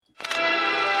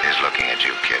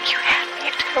you kids.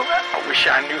 I wish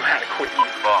I knew how to quit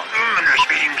eating bugs. This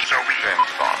seems so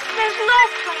painful. There's no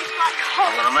place like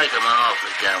home. I'm gonna make him an offer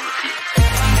down with you.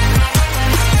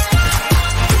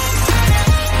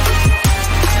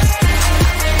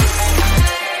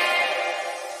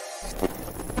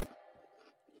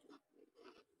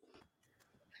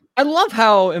 I love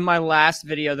how in my last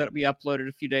video that we uploaded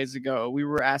a few days ago,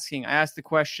 I asked the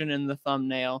question in the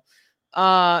thumbnail,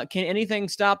 can anything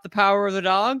stop the power of the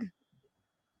dog?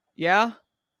 Yeah?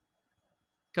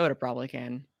 Coda probably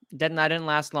can. I didn't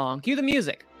last long. Cue the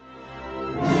music.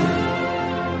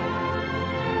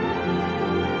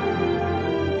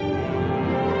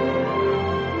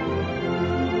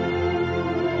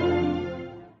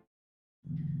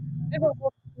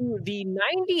 The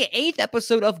 98th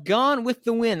episode of Gone with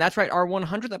the Wind. That's right. Our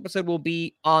 100th episode will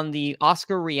be on the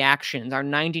Oscar reactions. Our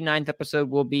 99th episode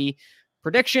will be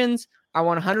predictions. Our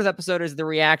 100th episode is the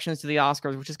reactions to the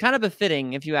Oscars, which is kind of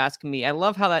befitting, if you ask me. I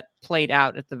love how that played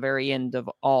out at the very end of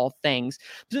all things.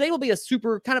 Today will be a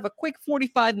quick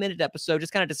 45-minute episode,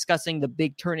 just kind of discussing the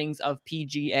big turnings of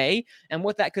PGA and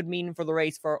what that could mean for the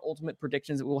race for our ultimate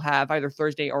predictions that we'll have either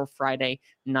Thursday or Friday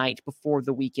night before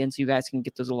the weekend, so you guys can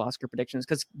get those little Oscar predictions,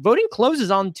 because voting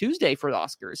closes on Tuesday for the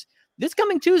Oscars. This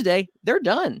coming Tuesday, they're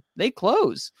done. They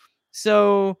close.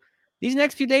 So these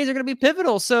next few days are going to be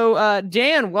pivotal. So,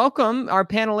 Dan, welcome, our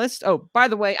panelists. Oh, by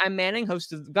the way, I'm Manning,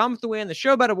 host of Gone with the Wind, the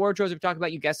show about award shows. We talk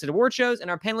about you guests at award shows, and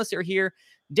our panelists are here.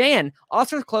 Dan,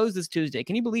 Oscars close this Tuesday.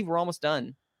 Can you believe we're almost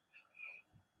done?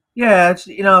 Yeah,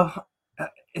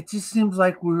 it just seems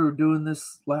like we were doing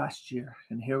this last year,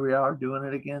 and here we are doing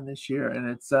it again this year. And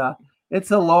it's a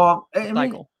long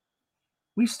cycle.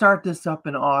 We start this up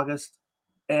in August,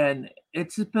 and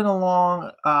it's just been a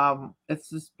long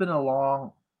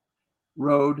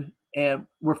road, and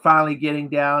we're finally getting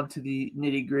down to the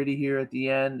nitty-gritty here at the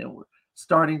end, and we're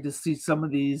starting to see some of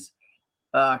these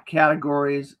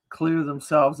categories clear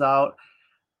themselves out.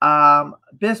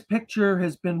 Best Picture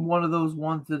has been one of those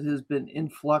ones that has been in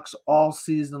flux all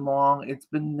season long. It's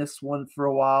been this one for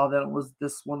a while, then it was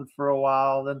this one for a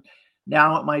while, then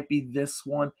now it might be this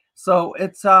one. So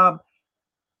it's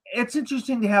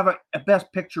interesting to have a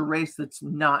Best Picture race that's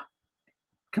not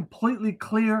completely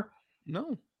clear.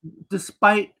 No.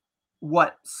 Despite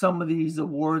what some of these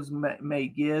awards may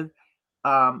give,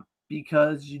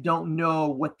 because you don't know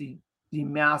what the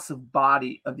massive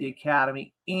body of the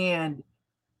Academy, and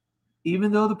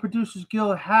even though the Producers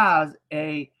Guild has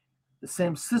the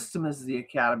same system as the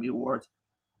Academy Awards,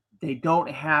 they don't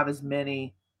have as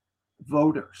many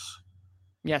voters.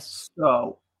 Yes.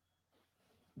 So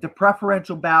the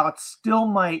preferential ballots still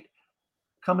might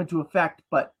come into effect,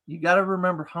 but you got to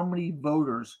remember how many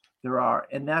voters there are,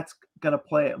 and that's going to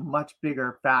play a much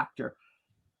bigger factor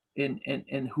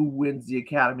in who wins the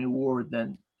Academy Award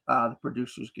than the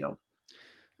Producers Guild.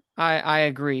 I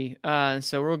agree.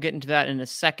 So we'll get into that in a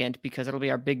second, because it'll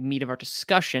be our big meat of our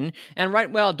discussion. And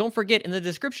don't forget, in the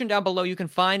description down below, you can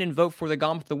find and vote for the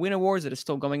Gone with the Wind Awards that is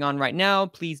still going on right now.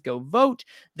 Please go vote.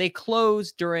 They were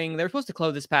supposed to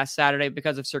close this past Saturday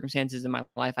because of circumstances in my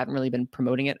life. I haven't really been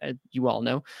promoting it, as you all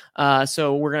know.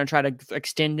 So we're going to try to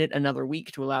extend it another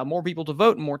week to allow more people to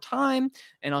vote and more time.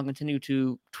 And I'll continue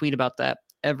to tweet about that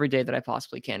every day that I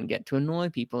possibly can get to annoy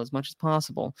people as much as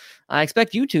possible. I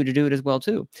expect you two to do it as well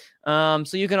too. So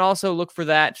you can also look for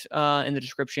that in the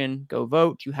description. Go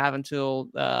vote. You have until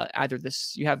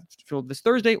this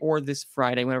Thursday or this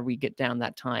Friday, whenever we get down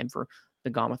that time for the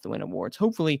Gone with the Wind Awards.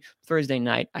 Hopefully Thursday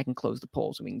night I can close the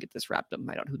poll so we can get this wrapped up and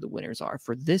find out who the winners are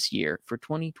for this year, for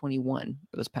 2021,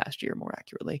 for this past year more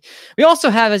accurately. We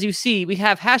also have, as you see, we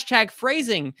have hashtag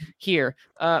phrasing here.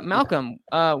 Malcolm,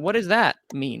 what does that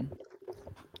mean?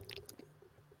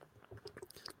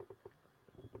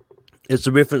 It's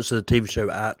a reference to the TV show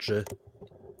Archer.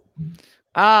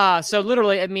 So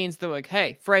literally it means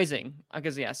hey, phrasing.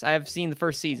 Because yes, I have seen the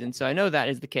first season, so I know that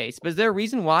is the case. But is there a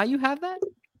reason why you have that?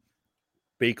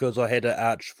 Because I had an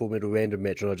Arch Full Metal Random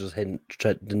match and I just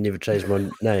never changed my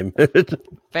name.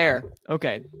 Fair.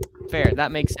 Okay. Fair.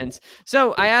 That makes sense.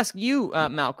 So I ask you,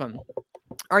 Malcolm,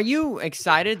 are you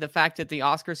excited the fact that the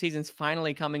Oscar season's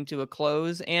finally coming to a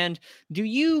close? And do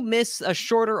you miss a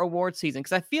shorter award season?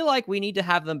 Because I feel like we need to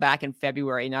have them back in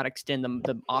February, not extend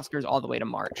the Oscars all the way to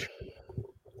March.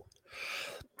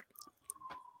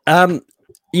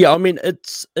 Yeah, I mean,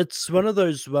 it's one of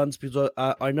those ones, because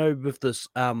I know with this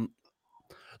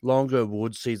longer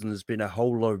award season, there's been a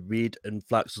whole lot of weird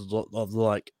influxes of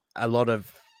like a lot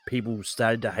of people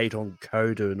started to hate on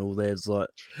Coda and all that. It's like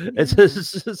it's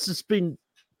just been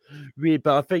weird,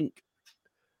 but I think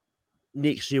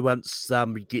next year, once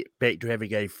we get back to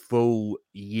having a full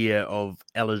year of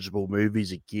eligible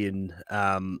movies again,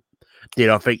 then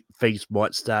I think things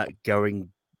might start going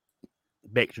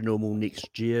back to normal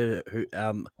next year.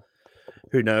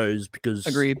 Who knows?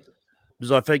 Agreed.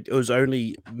 Because I think it was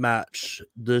only March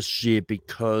this year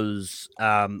because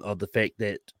of the fact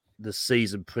that the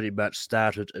season pretty much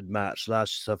started in March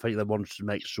last year. So I think they wanted to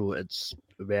make sure it's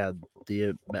around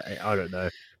there. I don't know.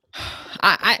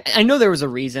 I know there was a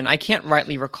reason. I can't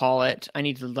rightly recall it. I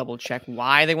need to double check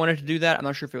why they wanted to do that. I'm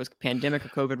not sure if it was pandemic or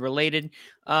COVID related.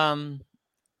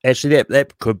 Actually,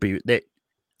 that could be that.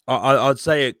 I'd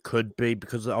say it could be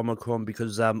because of Omicron.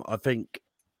 Because I think,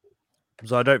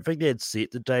 because I don't think they had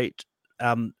set the date.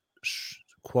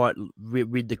 Quite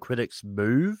when the critics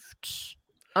moved.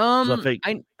 I think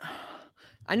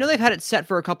I know they've had it set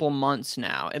for a couple months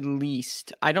now, at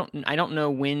least. I don't know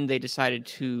when they decided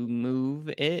to move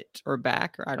it or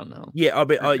back, or I don't know. Yeah,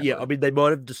 I mean, they might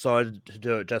have decided to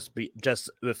do it just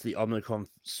with the Omicron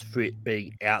threat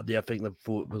being out there. I think they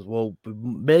thought was, well,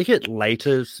 make it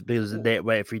later because in that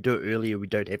way, if we do it earlier, we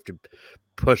don't have to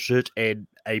push it, and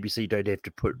ABC don't have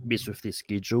to mess with their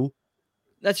schedule.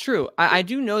 That's true. I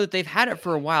do know that they've had it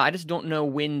for a while. I just don't know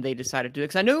when they decided to do it,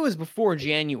 because I know it was before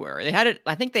January. They had it.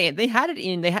 I think they had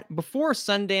it before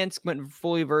Sundance went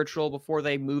fully virtual, before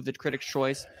they moved the Critics'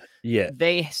 Choice. Yeah,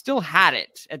 they still had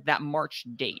it at that March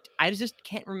date. I just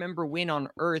can't remember when on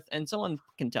earth, and someone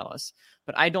can tell us,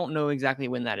 but I don't know exactly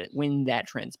when that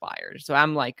transpired. So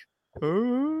I'm like, I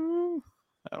don't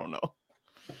know.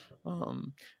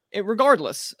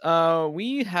 Regardless,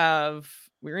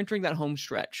 we're entering that home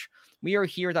stretch. We are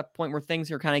here at that point where things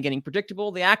are kind of getting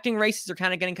predictable. The acting races are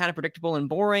kind of getting predictable and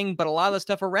boring, but a lot of the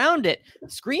stuff around it,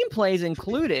 screenplays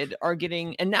included, are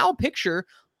getting, and now picture,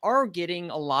 are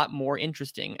getting a lot more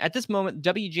interesting. At this moment,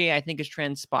 WGA, I think, is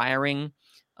transpiring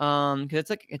because it's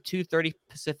like at 2:30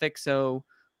 Pacific. So,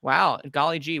 wow,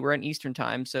 golly gee, we're in Eastern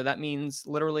time. So that means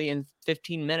literally in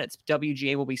 15 minutes,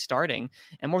 WGA will be starting.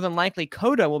 And more than likely,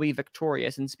 CODA will be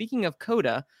victorious. And speaking of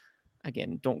CODA,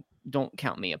 again, don't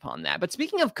count me upon that. But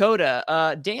speaking of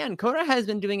CODA, Dan, CODA has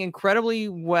been doing incredibly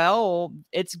well.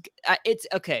 It's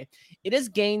okay. It has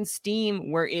gained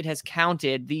steam where it has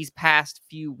counted these past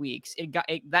few weeks.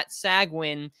 That SAG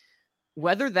win,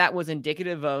 whether that was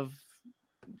indicative of,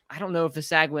 I don't know if the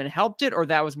SAG win helped it or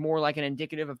that was more like an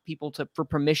indicative of people for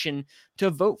permission to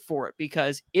vote for it,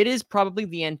 because it is probably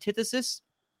the antithesis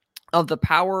of The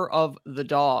Power of the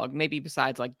Dog, maybe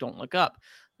besides like Don't Look Up.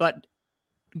 But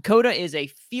CODA is a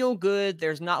feel good.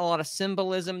 There's not a lot of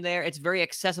symbolism there. It's very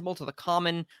accessible to the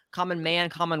common man,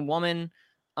 common woman.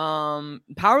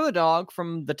 Power of the Dog,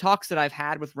 from the talks that I've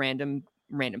had with random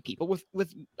people,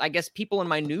 with I guess people in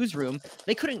my newsroom,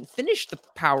 they couldn't finish The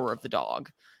Power of the Dog.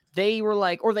 They were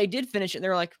like, or they did finish it, and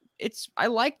they're like, I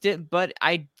liked it, but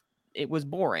it was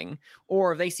boring.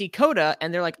 Or they see CODA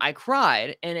and they're like, I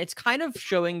cried. And it's kind of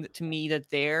showing to me that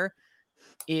there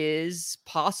is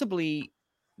possibly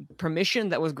permission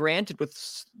that was granted with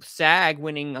SAG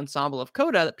winning Ensemble of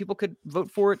CODA that people could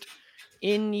vote for it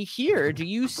in here. Do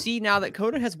you see now that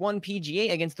CODA has won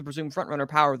PGA against the presumed frontrunner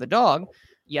Power of the Dog?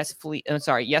 Yes,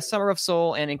 Summer of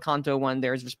Soul and Encanto won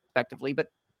theirs respectively.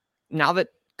 But now that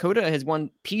CODA has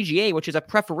won PGA, which is a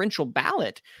preferential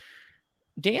ballot,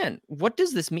 Dan, what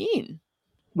does this mean?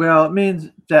 Well, it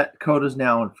means that CODA's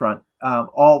now in front.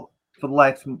 All for the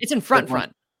likes. It's in front.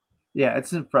 Yeah,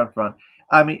 it's in front.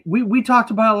 I mean, we talked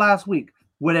about it last week.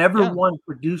 Whatever won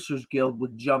Producers Guild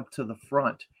would jump to the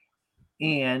front,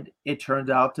 and it turns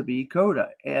out to be CODA.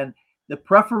 And the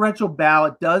preferential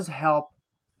ballot does help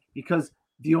because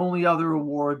the only other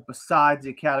award besides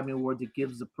the Academy Award that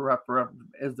gives the preference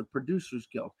is the Producers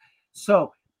Guild.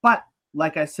 So, but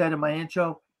like I said in my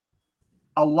intro,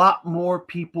 a lot more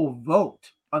people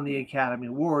vote on the Academy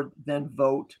Award than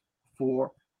vote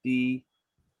for the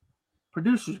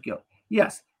Producers Guild.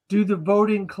 Yes. Do the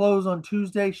voting close on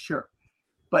Tuesday? Sure.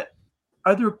 But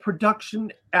are there production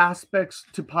aspects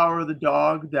to Power of the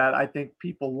Dog that I think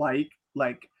people like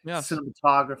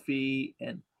cinematography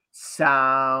and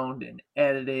sound and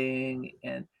editing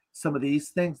and some of these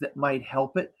things that might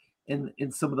help it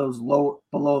in some of those below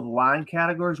the line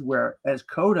categories, whereas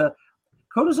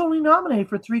CODA's only nominated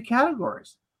for 3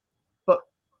 categories, but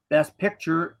Best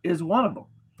Picture is one of them.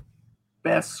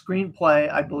 Best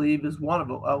Screenplay, I believe, is one of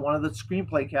them. One of the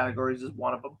screenplay categories is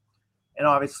one of them. And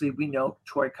obviously, we know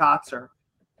Troy Kotsur.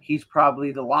 He's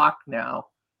probably the lock now.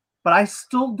 But I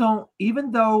still don't,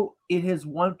 even though it has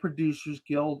won Producers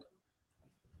Guild,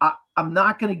 I'm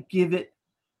not going to give it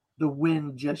the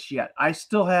win just yet. I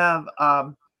still have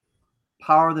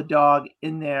Power of the Dog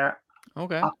in there.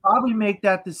 Okay. I'll probably make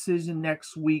that decision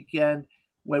next weekend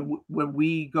when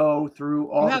we go through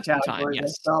all the have some time, categories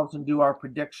yes. ourselves and do our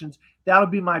predictions. That'll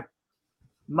be my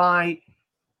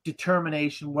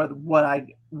determination what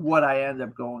I end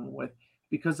up going with,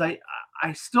 because I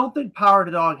still think Power of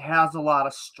the Dog has a lot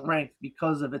of strength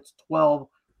because of its 12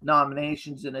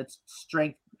 nominations and its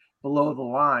strength below the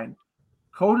line.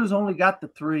 Coda's only got the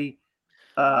three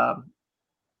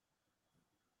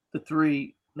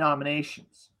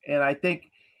nominations, and I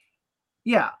think,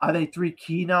 are they 3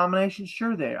 key nominations?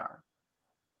 Sure they are.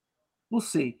 We'll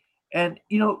see. And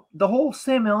the whole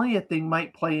Sam Elliott thing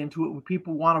might play into it when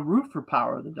people want to root for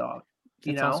Power of the Dog.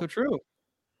 That's also true.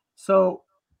 So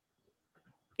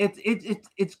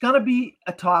it's gonna be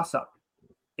a toss-up.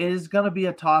 It is gonna be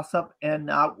a toss-up,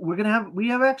 and we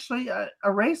have actually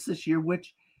a race this year,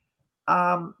 which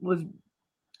was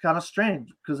kind of strange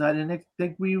because I didn't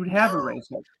think we would have a race.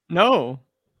 No.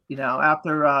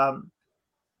 After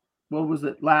what was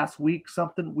it last week?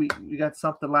 Something we got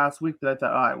something last week that I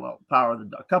thought, all right, well, Power of the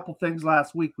Dog. A couple things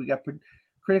last week. We got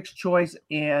Critics' Choice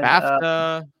and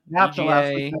BAFTA last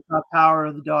week. I thought Power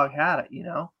of the Dog had it.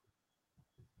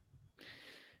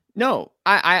 No,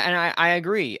 I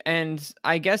agree, and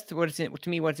I guess to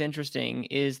me what's interesting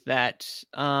is that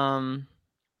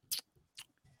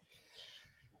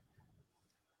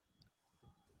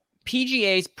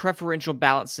PGA's preferential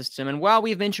ballot system, and while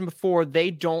we've mentioned before, they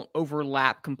don't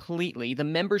overlap completely. The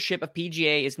membership of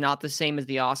PGA is not the same as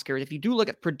the Oscars. If you do look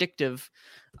at predictive,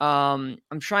 I'm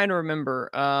trying to remember,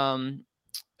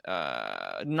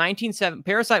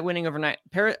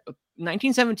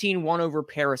 1917 won over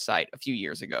Parasite a few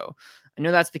years ago. I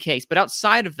know that's the case, but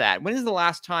outside of that, when is the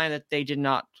last time that they did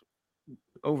not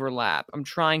overlap? I'm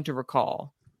trying to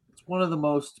recall. It's one of the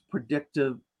most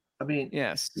predictive. I mean,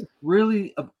 yes,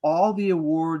 really, of all the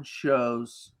award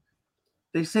shows,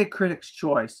 they say Critics'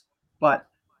 Choice, but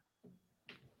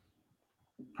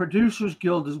Producers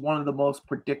Guild is one of the most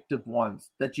predictive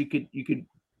ones that you could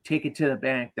take it to the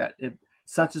bank that if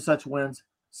such and such wins,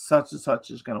 such and such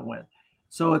is going to win.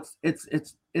 So it's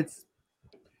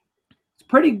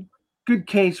pretty good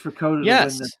case for Coda to win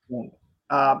this thing.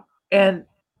 And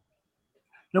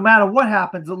no matter what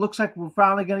happens, it looks like we're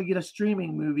finally going to get a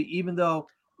streaming movie, even though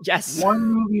one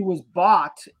movie was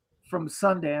bought from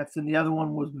Sundance and the other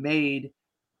one was made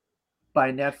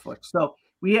by Netflix. So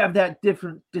we have that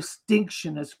different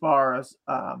distinction as far as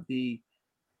the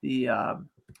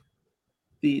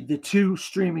two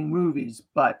streaming movies,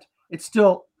 but it's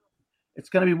going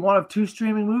to be one of 2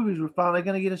 streaming movies. We're finally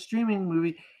going to get a streaming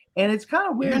movie, and it's kind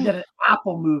of weird that an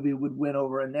Apple movie would win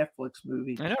over a Netflix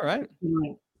movie. I know, right?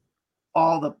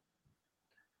 All the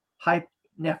hype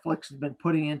Netflix has been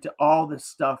putting into all this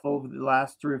stuff over the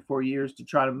last 3 or 4 years to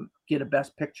try to get a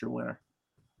Best Picture winner.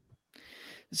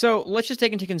 So let's just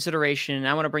take into consideration.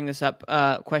 I want to bring this up.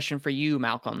 Question for you,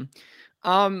 Malcolm.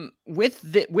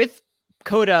 With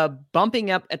Coda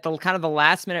bumping up at the kind of the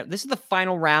last minute. This is the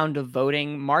final round of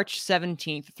voting. March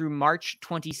 17th through March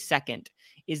 22nd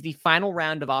is the final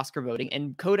round of Oscar voting,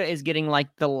 and Coda is getting like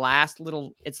the last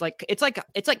little. It's like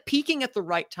peaking at the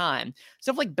right time.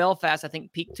 Stuff like Belfast, I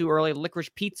think, peaked too early. Licorice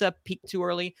Pizza peaked too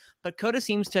early, but Coda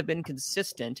seems to have been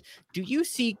consistent. Do you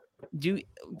see?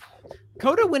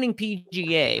 Coda winning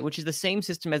PGA, which is the same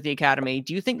system as the Academy?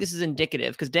 Do you think this is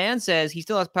indicative? Because Dan says he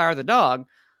still has Power of the Dog.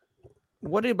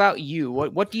 What about you?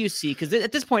 What do you see? Because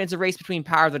at this point, it's a race between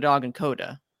Power of the Dog and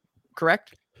Coda,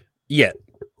 correct? Yeah.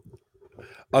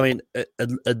 I mean,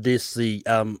 this the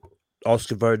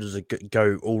Oscar voters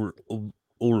go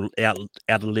all out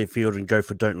of left field and go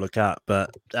for Don't Look Up,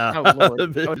 but oh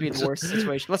Lord, that would be the worst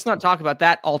situation. Let's not talk about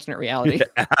that alternate reality.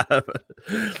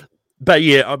 But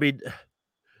yeah, I mean,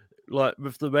 like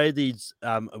with the way these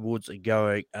awards are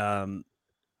going,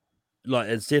 like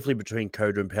it's definitely between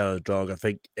Coda and Power of the Dog. I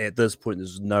think at this point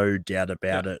there's no doubt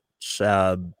about it.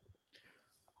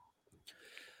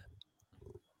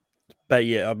 But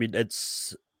yeah, I mean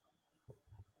it's.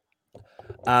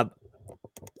 I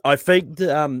think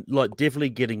that like definitely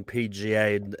getting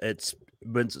PGA and its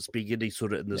wins its beginning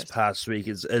sort of in this past week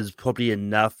is probably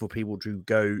enough for people to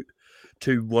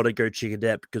want to go check it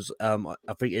out, because I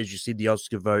think, as you said, the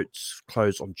Oscar votes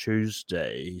close on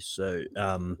Tuesday, so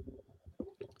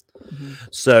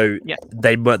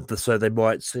they might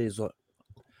say, it's like,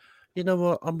 you know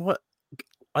what,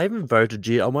 I haven't voted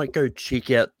yet, I might go check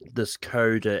out this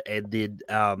Coda and then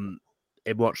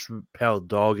and watch Power of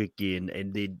the Dog again,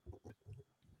 and then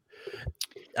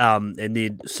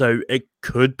so it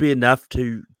could be enough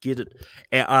to get it.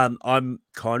 And I'm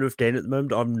kind of Dan at the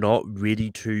moment. I'm not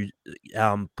ready to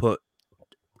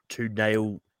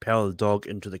nail Power of the Dog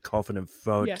into the coffin and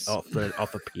throw it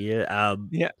off a pier.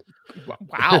 Yeah.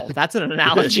 Wow, that's an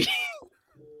analogy.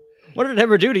 What did it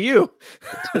ever do to you?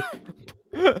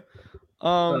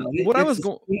 What I was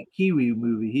going Kiwi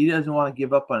movie. He doesn't want to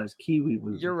give up on his Kiwi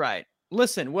movie. You're right.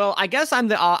 Listen, well, I guess I am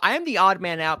the odd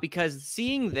man out because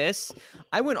seeing this,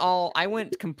 I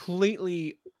went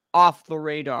completely off the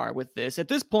radar with this. At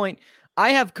this point, I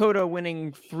have Coda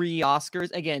winning 3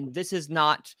 Oscars. Again, this is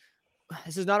not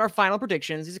our final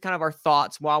predictions. These are kind of our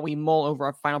thoughts while we mull over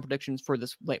our final predictions for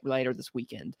this later this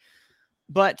weekend.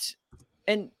 But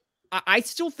I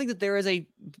still think that there is a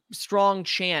strong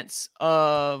chance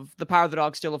of The Power of the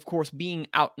Dog still, of course, being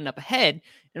out and up ahead.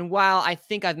 And while I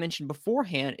think I've mentioned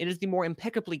beforehand, it is the more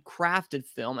impeccably crafted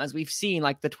film, as we've seen,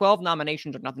 like the 12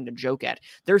 nominations are nothing to joke at.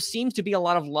 There seems to be a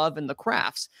lot of love in the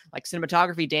crafts, like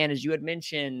cinematography, Dan, as you had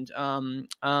mentioned,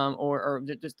 or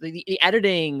the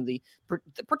editing, the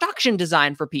production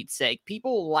design, for Pete's sake.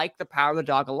 People like The Power of the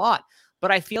Dog a lot.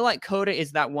 But I feel like Coda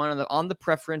is that one on the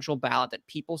preferential ballot that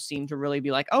people seem to really be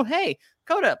like, oh, hey,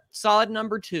 Coda, solid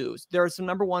number 2s. There are some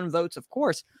number 1 votes, of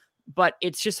course, but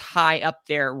it's just high up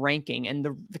there ranking.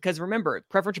 Because remember,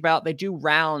 preferential ballot, they do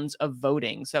rounds of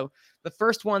voting. So the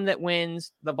first one that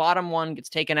wins, the bottom one gets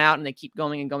taken out, and they keep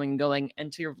going and going and going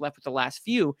until you're left with the last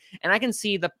few. And I can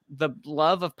see the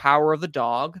love of Power of the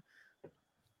Dog,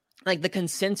 like the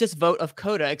consensus vote of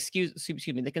Coda, excuse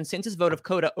me, the consensus vote of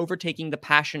Coda overtaking the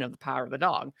passion of The Power of the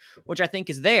Dog, which I think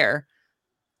is there,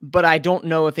 but I don't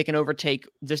know if it can overtake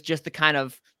just the kind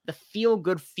of the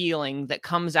feel-good feeling that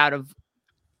comes out of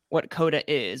what Coda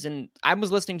is. And I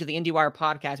was listening to the IndieWire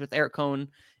podcast with Eric Cohn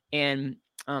and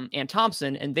Ann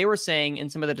Thompson, and they were saying in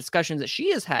some of the discussions that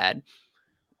she has had,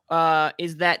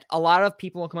 is that a lot of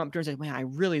people will come up to her and say, man, I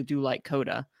really do like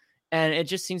Coda. And it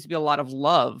just seems to be a lot of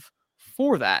love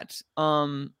for that.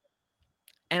 And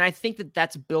I think that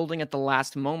that's building at the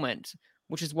last moment,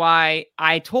 which is why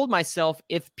I told myself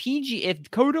if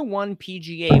Coda won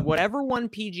PGA, whatever won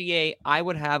PGA, I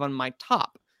would have on my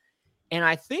top. And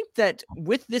I think that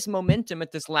with this momentum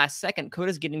at this last second,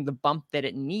 Coda's getting the bump that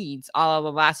it needs. The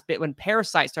last bit when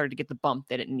Parasite started to get the bump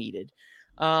that it needed.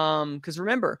 Because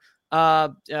remember,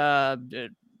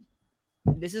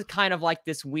 this is kind of like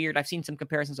this weird, I've seen some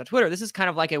comparisons on Twitter. This is kind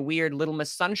of like a weird Little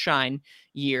Miss Sunshine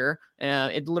year.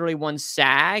 It literally won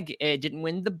SAG. It didn't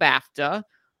win the BAFTA,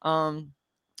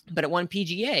 but it won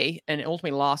PGA, and it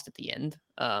ultimately lost at the end,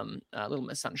 Little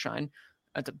Miss Sunshine,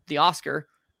 at the Oscar.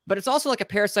 But it's also like a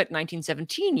Parasite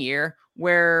 1917 year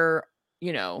where,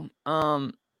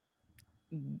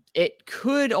 it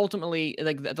could ultimately,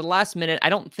 like at the last minute, I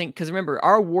don't think, because remember,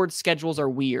 our award schedules are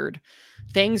weird.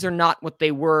 Things are not what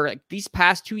they were. Like these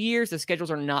past 2 years, the schedules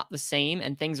are not the same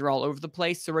and things are all over the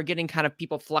place. So we're getting kind of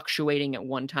people fluctuating at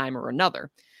one time or another.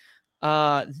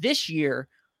 This year,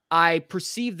 I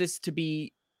perceive this to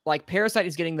be like Parasite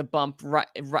is getting the bump,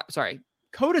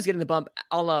 Coda's getting the bump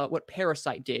a la what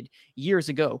Parasite did years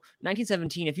ago.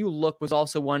 1917, if you look, was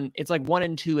also one. It's like 1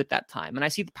 and 2 at that time, and I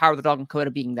see The Power of the Dog and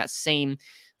Coda being that same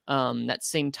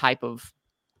type of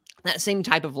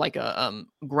like a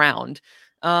ground,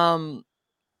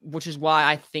 which is why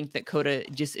I think that Coda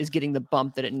just is getting the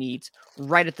bump that it needs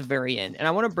right at the very end. And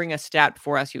I want to bring a stat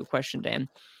before I ask you a question, Dan.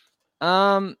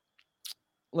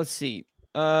 Let's see.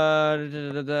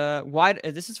 Why?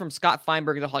 This is from Scott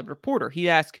Feinberg of The Hollywood Reporter. He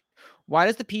asked, why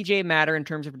does the PGA matter in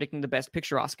terms of predicting the Best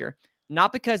Picture Oscar?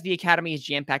 Not because the Academy is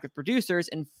jam-packed with producers.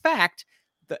 In fact,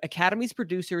 the Academy's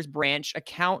producers branch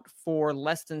account for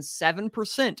less than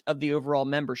 7% of the overall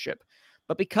membership.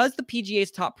 But because the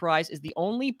PGA's top prize is the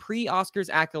only pre-Oscars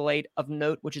accolade of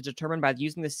note, which is determined by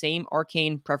using the same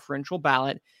arcane preferential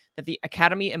ballot that the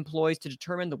Academy employs to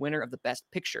determine the winner of the Best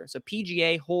Picture. So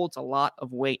PGA holds a lot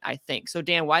of weight, I think. So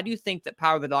Dan, why do you think that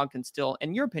Power of the Dog can still,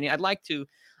 in your opinion, I'd like to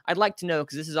know,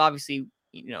 because this is obviously,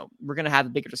 we're going to have a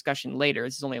bigger discussion later.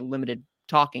 This is only a limited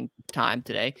talking time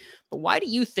today. But why do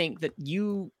you think that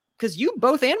because you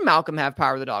both and Malcolm have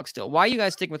Power of the Dog still. Why are you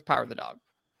guys sticking with Power of the Dog?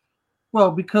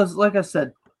 Well, because like I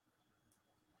said,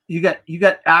 you got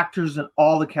actors in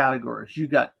all the categories. You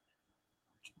got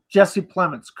Jesse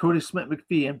Plemons, Cody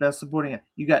Smith-McPhee in Best Supporting Actor.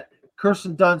 You got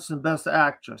Kirsten Dunst in Best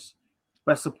Actress,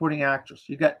 Best Supporting Actress.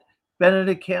 You got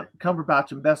Benedict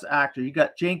Cumberbatch in Best Actor. You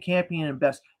got Jane Campion in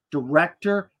Best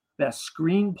Director, Best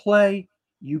Screenplay.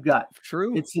 You got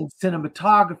True. It's in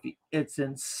cinematography. It's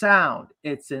in sound.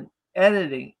 It's in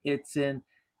editing. It's in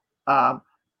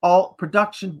all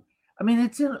production. I mean,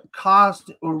 it's in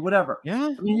cost or whatever.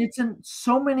 Yeah. I mean, it's in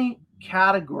so many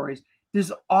categories.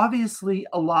 There's obviously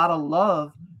a lot of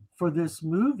love for this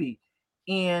movie,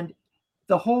 and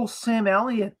the whole Sam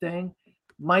Elliott thing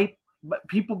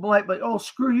people might be like, oh,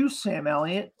 screw you, Sam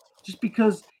Elliott. Just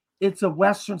because it's a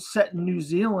Western set in New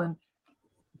Zealand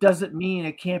doesn't mean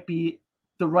it can't be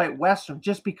the right Western.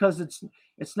 Just because it's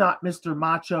it's not Mr.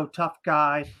 Macho Tough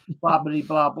Guy, blah blah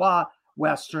blah blah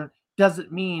Western,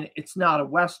 doesn't mean it's not a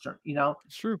Western.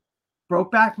 It's true.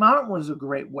 Brokeback Mountain was a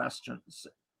great Western.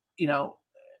 Yeah.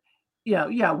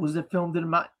 Was it filmed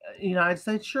in the United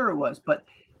States? Sure, it was. But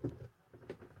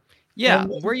yeah,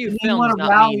 where you filmed does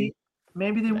not mean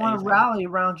maybe they want to rally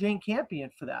around Jane Campion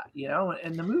for that,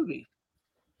 in the movie.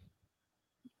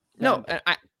 No,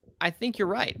 I think you're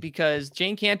right, because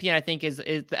Jane Campion, I think, is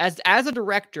as a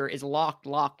director is locked.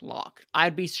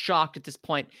 I'd be shocked at this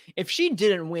point if she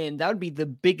didn't win. That would be the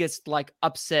biggest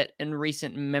upset in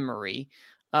recent memory,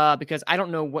 because I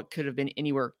don't know what could have been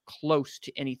anywhere close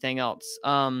to anything else.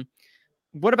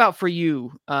 What about for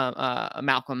you,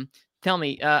 Malcolm? Tell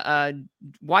me,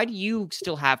 why do you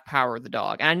still have Power of the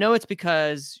Dog? And I know it's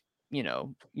because you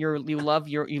love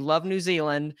New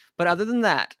Zealand, but other than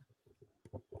that.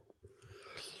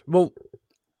 Well,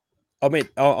 I mean,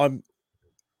 I'm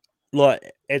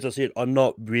as I said, I'm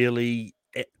not really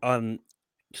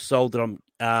sold that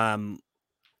I'm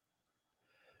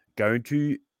going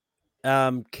to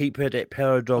keep it at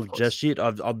Power of the Dog just yet.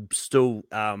 I'm still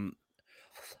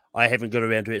I haven't got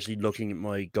around to actually looking at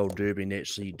my Gold Derby and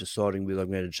actually deciding whether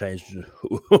I'm going to change it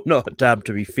or not.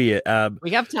 To be fair,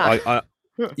 we have time.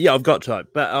 Yeah, I've got time,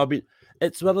 but I mean,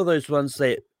 it's one of those ones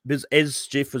that, because as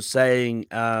Jeff was saying,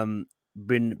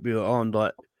 when we were on,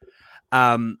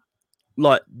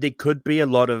 there could be a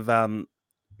lot of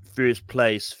first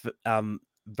place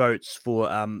votes for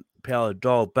Power of the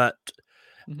Dog, but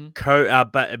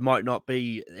but it might not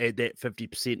be at that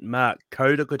 50% mark.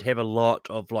 Coda could have a lot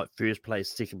of first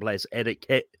place, second place, and it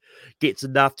gets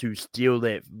enough to steal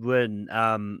that win.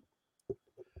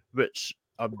 Which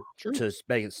to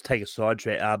take a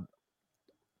sidetrack.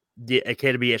 The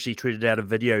Academy actually tweeted out a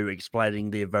video explaining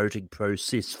their voting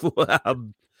process for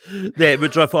that,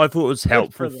 which I thought was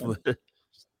helpful.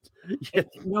 Yeah.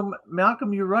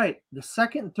 Malcolm, you're right. The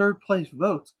second and third place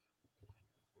votes.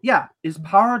 Yeah, is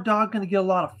Power Dog going to get a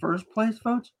lot of first place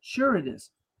votes? Sure it is.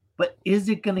 But is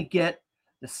it going to get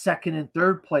the second and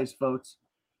third place votes?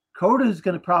 Coda is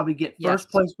going to probably get first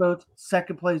place votes,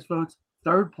 second place votes,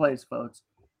 third place votes.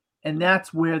 And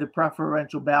that's where the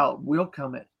preferential ballot will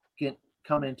come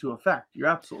into effect. You're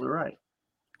absolutely right.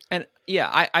 And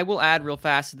yeah, I will add real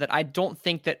fast that I don't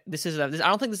think that this is I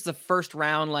don't think this is the first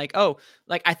round. I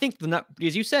think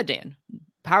as you said, Dan,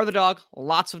 Power of the Dog,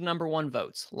 lots of number one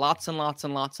votes, lots and lots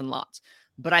and lots and lots.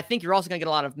 But I think you're also going to get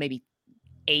a lot of maybe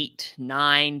 8,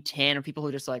 9, 10 of people who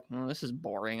are just this is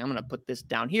boring. I'm going to put this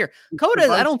down here.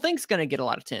 Coda, I don't think is going to get a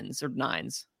lot of 10s or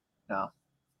 9s. No.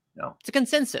 It's a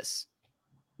consensus.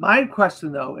 My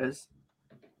question though is,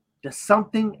 does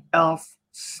something else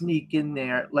sneak in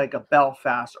there like a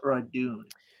Belfast or a Dune?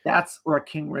 Or a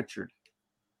King Richard?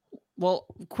 Well,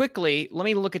 quickly, let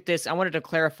me look at this. I wanted to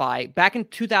clarify. Back in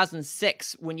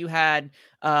 2006, when you had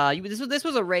this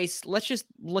was a race. Let's just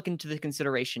look into the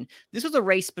consideration. This was a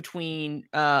race between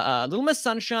Little Miss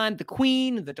Sunshine, The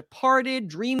Queen, The Departed,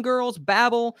 Dreamgirls,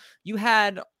 Babel. You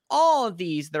had all of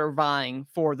these that are vying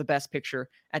for the best picture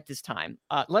at this time.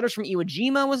 Letters from Iwo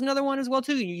Jima was another one as well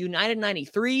too. United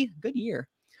 93, good year.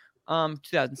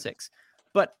 2006.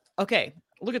 But okay,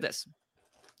 look at this.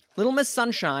 Little Miss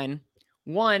Sunshine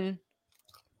won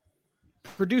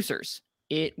producers.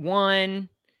 It won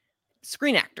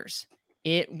Screen Actors.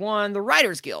 It won the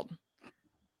Writers Guild.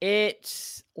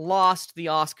 It lost the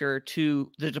Oscar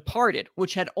to The Departed,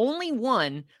 which had only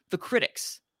won the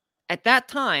critics. At that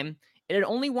time, it had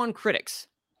only won critics.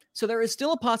 So there is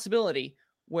still a possibility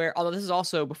where, although this is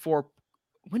also before,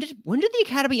 when did the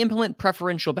Academy implement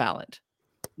preferential ballot?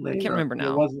 Later. I can't remember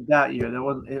now. It wasn't that year.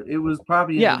 It was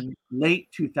probably in the late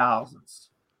 2000s.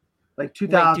 Like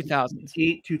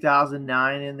 2008,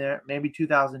 2009 in there, maybe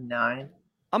 2009.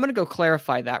 I'm going to go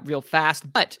clarify that real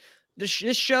fast, but this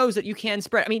shows that you can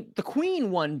spread. I mean, The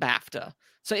Queen won BAFTA,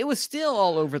 so it was still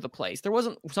all over the place. There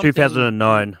wasn't something.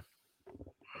 2009.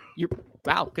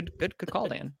 Wow, good call,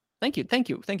 Dan. Thank you,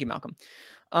 Malcolm.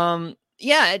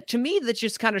 Yeah, to me that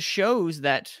just kind of shows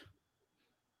that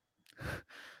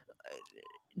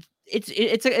it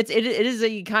is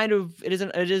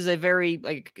a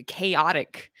very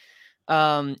chaotic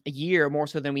year, more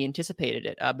so than we anticipated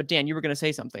it. But Dan, you were going to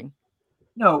say something.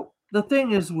 No, the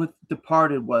thing is with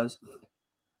Departed was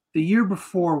the year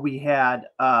before we had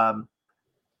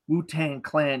Wu-Tang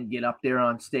Clan get up there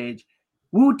on stage.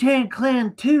 Wu-Tang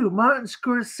Clan 2, Martin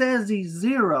Scorsese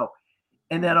 0.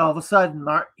 And then all of a sudden,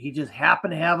 he just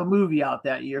happened to have a movie out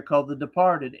that year called The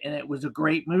Departed, and it was a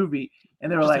great movie.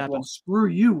 And they were like, well, screw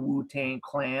you, Wu-Tang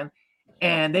Clan.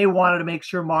 And they wanted to make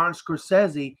sure Martin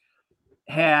Scorsese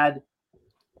had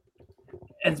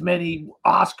as many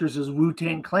Oscars as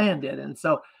Wu-Tang Clan did. And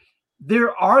so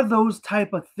there are those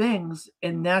type of things,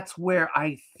 and that's where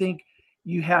I think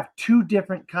you have two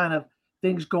different kind of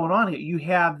things going on here. You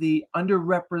have the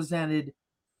underrepresented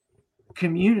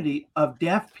community of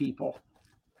deaf people,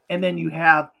 and then you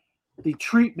have the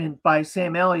treatment by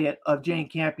Sam Elliott of Jane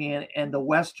Campion and the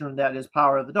Western that is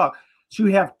Power of the Dog. So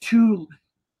you have two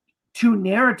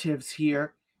narratives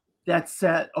here that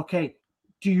said, okay,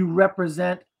 do you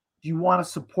want to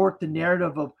support the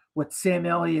narrative of what Sam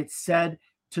Elliott said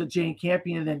to Jane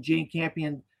Campion, and then Jane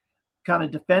Campion kind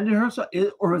of defended her? So,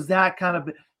 or has that kind of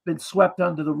been swept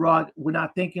under the rug? We're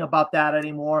not thinking about that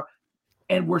anymore,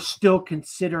 and we're still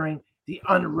considering the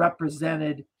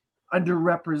underrepresented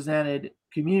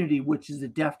community, which is the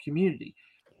deaf community,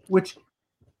 which a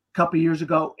couple of years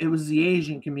ago, it was the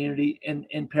Asian community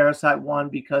in Parasite 1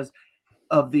 because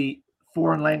of the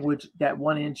foreign language, that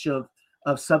 1 inch of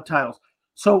subtitles.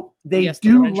 So they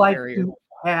do like to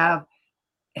have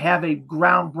a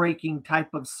groundbreaking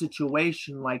type of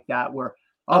situation like that, where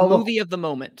a movie of the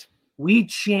moment. We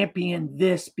champion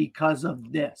this because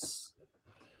of this.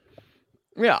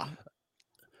 Yeah.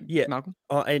 Malcolm?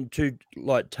 And to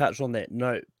like touch on that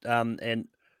note, and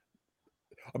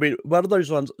I mean, one of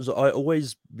those ones is I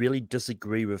always really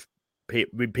disagree with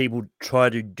when people try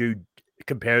to do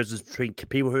comparisons between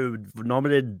people who were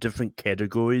nominated in different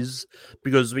categories,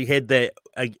 because we had that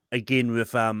again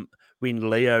with when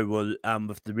Leo was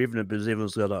with The Revenant, because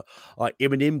everyone's got like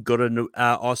Eminem got an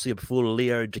Oscar before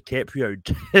Leo DiCaprio.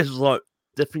 It's like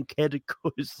different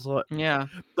categories, like yeah.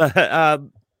 But I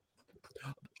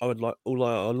would like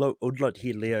to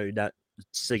hear Leo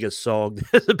sing a song.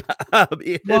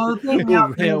 Well,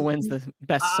 Leo wins the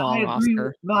best song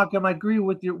Oscar. Malcolm, I agree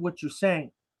with what you're saying,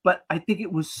 but I think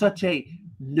it was such a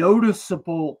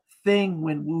noticeable thing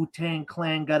when Wu-Tang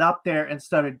Clan got up there and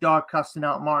started dog cussing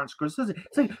out Martin Scorsese.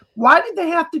 It's like, why did they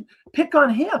have to pick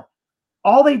on him?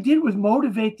 All they did was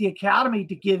motivate the Academy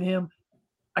to give him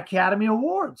Academy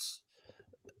Awards.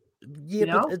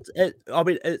 Yeah, but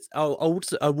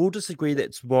I will disagree.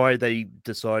 That's why they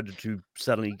decided to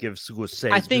suddenly give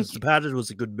Scorsese. I think Departed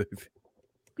was a good movie.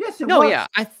 Yes, it was. Yeah,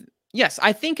 Yes,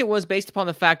 I think it was based upon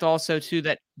the fact also, too,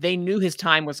 that they knew his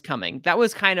time was coming. That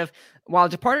was kind of, while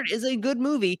Departed is a good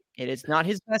movie, it is not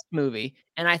his best movie.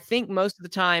 And I think most of the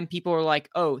time people are like,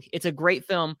 oh, it's a great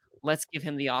film. Let's give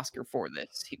him the Oscar for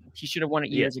this. He should have won it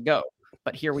years ago.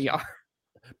 But here we are.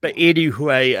 But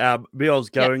anyway, where I was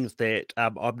going with that,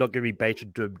 I'm not going to be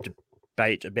baited to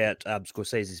debate about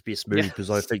Scorsese's best movie, because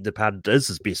I think Departed is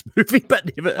his best movie.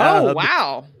 But never,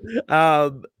 wow.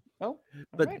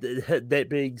 But right. That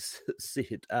being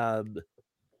said, I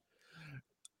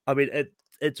mean,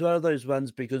 it's one of those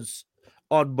ones, because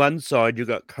on one side you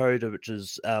got Coda, which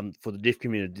is for the deaf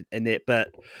community, and that,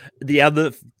 but the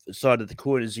other side of the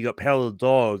coin is you got Power of the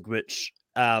Dog, which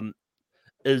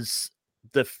is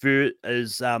the first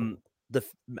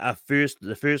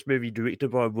movie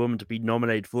directed by a woman to be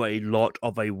nominated for a lot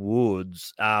of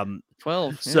awards.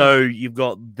 12. So you've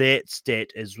got that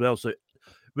stat as well. So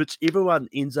whichever one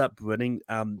ends up winning,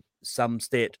 some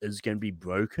stat is going to be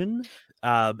broken,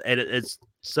 and it's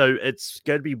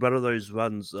going to be one of those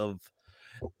ones of,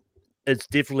 it's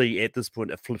definitely at this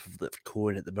point a flip of the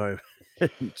coin at the moment.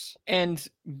 And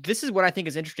this is what I think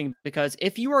is interesting, because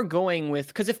if you are going with,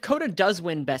 because if Coda does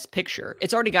win Best Picture,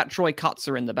 it's already got Troy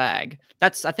Kotsur in the bag. I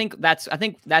think that's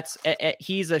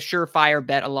he's a surefire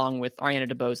bet, along with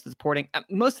Ariana DeBose, supporting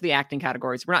most of the acting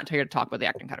categories. We're not here to talk about the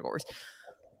acting categories.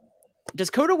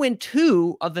 Does Coda win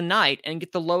 2 of the night and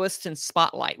get the lowest in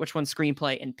Spotlight, which won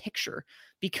Screenplay and Picture?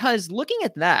 Because looking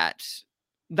at that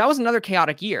was another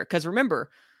chaotic year. Because remember,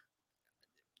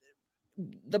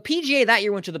 the PGA that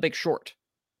year went to The Big Short.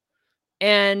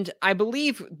 And I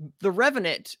believe The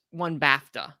Revenant won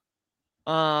BAFTA.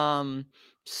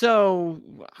 So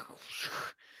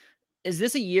is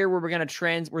this a year where we're going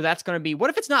to where that's going to be, what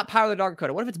if it's not Power of the Dog or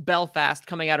Coda? What if it's Belfast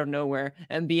coming out of nowhere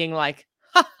and being like,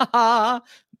 ha ha ha,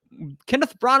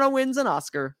 Kenneth Branagh wins an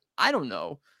Oscar? I don't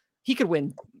know. He could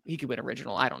win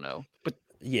original. I don't know. But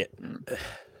yeah.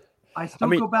 I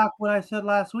go back to what I said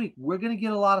last week. We're going to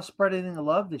get a lot of spreading the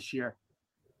love this year.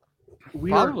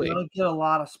 We Probably are going to get a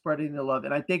lot of spreading the love.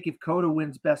 And I think if Coda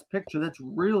wins Best Picture, that's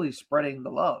really spreading the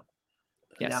love.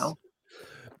 Yes. You know?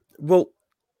 Well,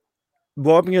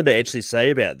 what I'm going to actually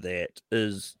say about that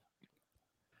is,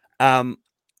 I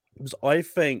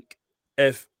think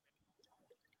if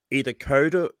either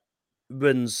Coda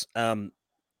wins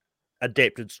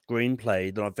adapted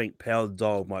screenplay, then I think Power of the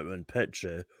Dog might win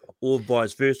picture, or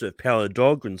vice versa. If Power of the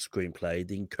Dog wins screenplay,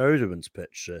 then Coda wins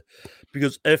picture.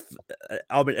 Because if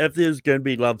there's going to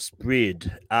be love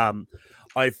spread,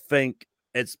 I think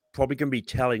it's probably going to be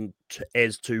telling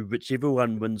as to whichever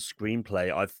one wins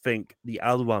screenplay. I think the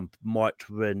other one might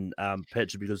win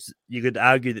picture, because you could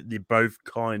argue that they're both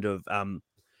kind of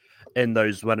in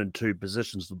those 1 and 2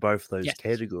 positions for both those Yes.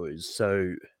 categories.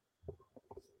 So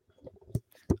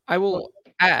I will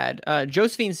add,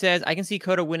 Josephine says, I can see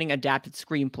Coda winning adapted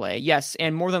screenplay. Yes,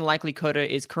 and more than likely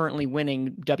Coda is currently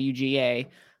winning WGA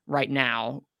right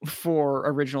now for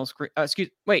original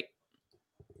wait.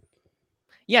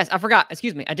 Yes, I forgot.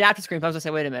 Excuse me. Adapted screenplay. I was going to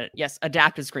say, wait a minute. Yes,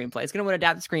 adapted screenplay. It's going to win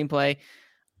adapted screenplay.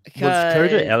 was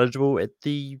Coda eligible at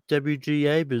the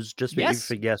WGA? Because just about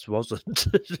Yes. everything else wasn't.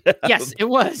 Yes, it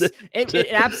was.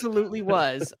 It absolutely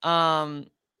was.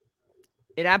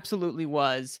 It absolutely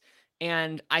was.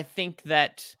 And I think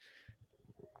that,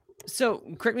 so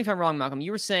correct me if I'm wrong, Malcolm,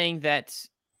 you were saying that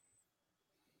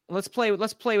let's play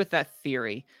with that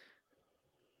theory.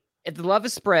 If the love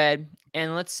is spread,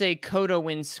 and let's say Coda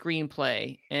wins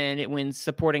screenplay and it wins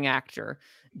supporting actor,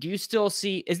 do you still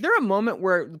see, is there a moment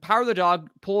where Power of the Dog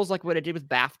pulls like what it did with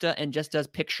BAFTA and just does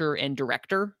picture and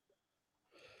director?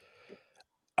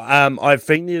 I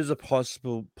think there's a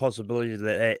possibility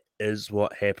that is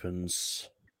what happens,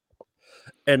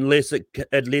 unless it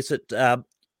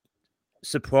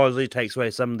surprisingly takes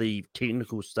away some of the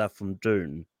technical stuff from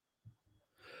Dune,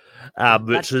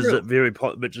 which is true. very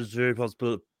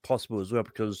possible as well,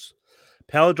 because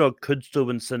Power Dog could still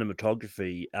win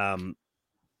cinematography.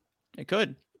 It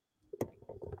could.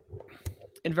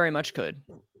 It very much could.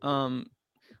 Well,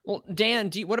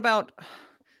 Dan, what about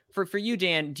for you,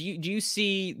 Dan? Do you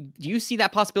see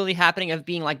that possibility happening of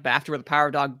being like BAFTA, where the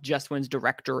Power Dog just wins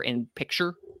director and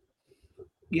picture?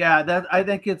 Yeah, I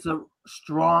think it's a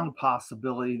strong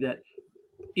possibility that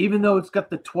even though it's got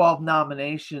the 12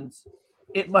 nominations,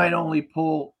 it might only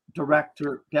pull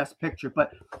director, best picture.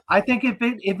 But I think if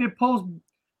it pulls,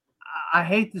 I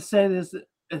hate to say this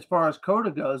as far as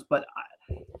Coda goes, but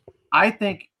I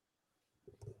think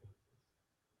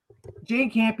Jane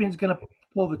Campion's going to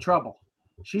pull the trouble.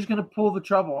 She's going to pull the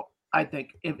trouble. I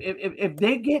think if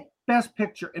they get best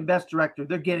picture and best director,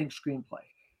 they're getting screenplay.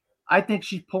 I think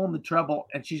she's pulling the trouble,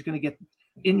 and she's going to get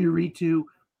Inarritu,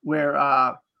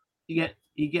 where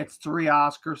he gets 3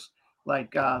 Oscars.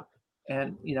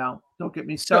 And don't get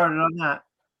me started on that.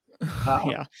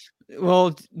 Yeah.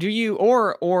 Well, do you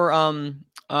or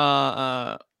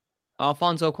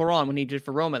Alfonso Cuarón, when he did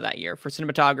for Roma that year for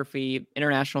cinematography,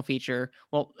 international feature,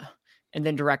 well, and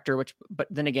then director, but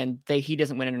then again, he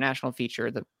doesn't win international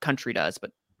feature, the country does,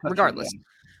 but regardless.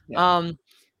 Yeah.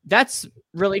 That's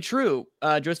really true.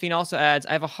 Josephine also adds,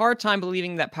 I have a hard time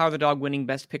believing that Power of the Dog winning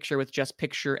best picture with just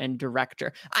picture and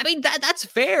director. I mean, that's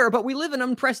fair, but we live in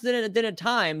unprecedented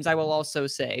times, I will also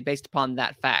say, based upon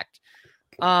that fact.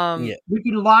 We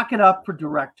can lock it up for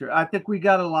director. I think we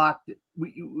got to lock it.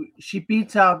 She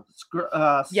beats out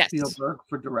Spielberg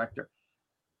for director,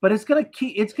 but it's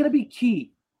gonna be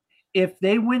key. If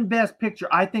they win best picture,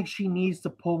 I think she needs to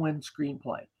pull in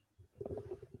screenplay,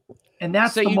 and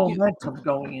that's the momentum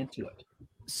going into it.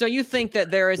 So you think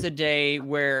that there is a day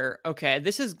where, okay,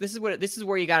 this is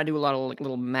where you got to do a lot of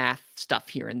little math stuff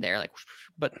here and there,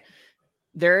 but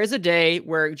there is a day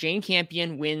where Jane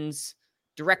Campion wins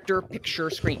director, picture,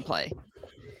 screenplay.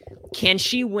 Can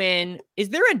she win? Is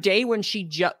there a day when she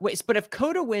but if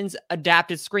Coda wins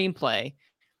adapted screenplay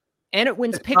and it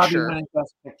wins picture,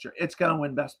 best picture, it's going to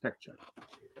win best picture.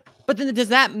 But then does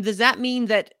that mean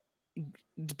that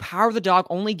Power of the Dog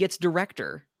only gets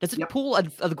director? Does it pull a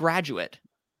graduate?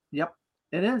 Yep,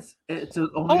 it is. It's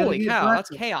only holy cow, that's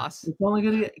chaos. It's only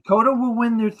going to get Coda will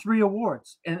win their 3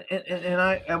 awards, and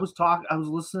I was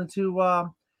listening to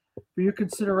For Your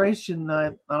Consideration.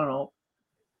 I don't know,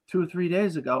 2 or 3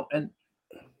 days ago, and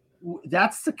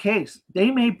that's the case.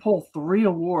 They may pull 3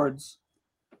 awards,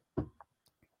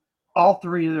 all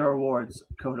 3 of their awards.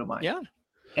 Coda might. Yeah,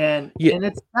 and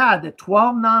it's sad that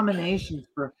 12 nominations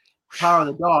for Power of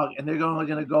the Dog, and they're only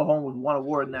going to go home with 1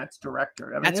 award, and that's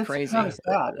director. I mean, that's crazy. Kind of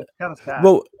sad. It's kind of sad.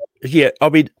 Well, yeah, I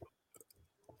mean,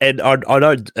 and I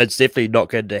know it's definitely not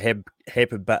going to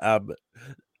happen, but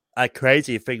a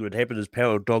crazy thing would happen is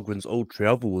Power of the Dog wins all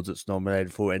 12 awards it's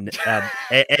nominated for, and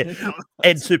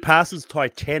surpasses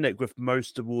Titanic with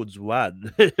most awards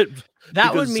won.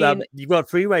 That would mean you've got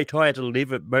Freeway tie at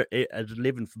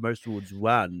 11 for most awards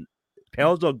won.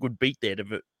 Power of the Dog would beat that if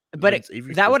it. But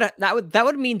that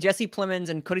would mean Jesse Plemons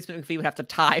and Cody Smith-McPhee would have to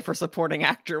tie for supporting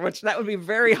actor, which that would be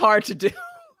very hard to do. If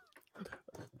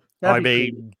that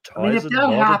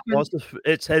happens,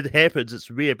 it happens.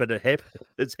 It's weird, but it happens.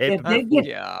 It's happened. If they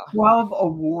get 12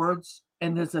 awards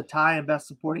and there's a tie in Best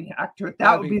Supporting Actor,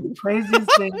 that would be the craziest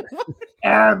thing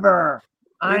ever.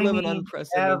 We live in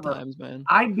unprecedented times, man.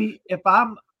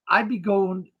 I'd be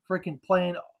going freaking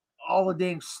playing all the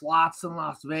dang slots in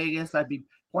Las Vegas. I'd be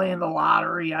playing the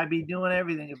lottery. I'd be doing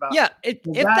everything about. Yeah, Is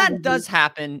if that that gonna does be-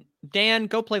 happen, Dan,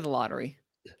 go play the lottery.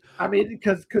 I mean,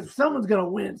 because someone's gonna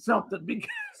win something because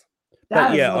But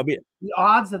that is yeah, I like, mean, the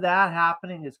odds of that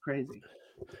happening is crazy.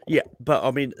 yeah, but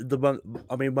I mean,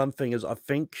 one thing is, I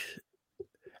think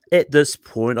at this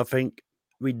point, I think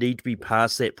we need to be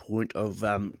past that point of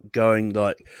going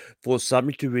like for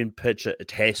something to win pitch,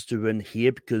 it has to win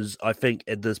here because I think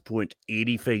at this point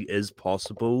anything is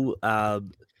possible.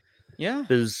 Yeah.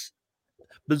 Because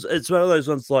it's one of those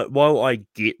ones like while I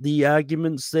get the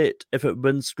arguments that if it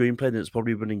wins screenplay, then it's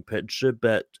probably winning picture,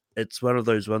 but it's one of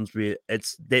those ones where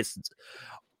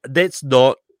that's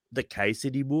not the case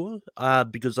anymore.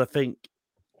 Because I think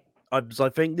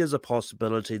there's a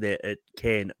possibility that it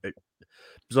can.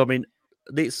 Because I mean,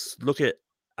 let's look at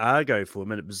Argo for a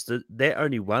minute. Because that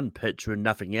only one picture and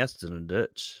nothing else, didn't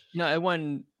it? No, it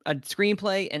won a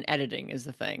screenplay and editing is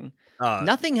the thing. Uh,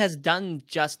 Nothing has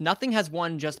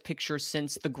won just picture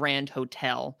since the Grand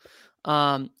Hotel.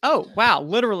 Oh wow,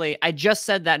 literally, I just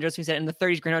said that. Just said in the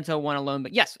 30s Grand Hotel won alone,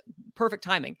 but yes, perfect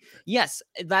timing. Yes,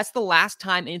 that's the last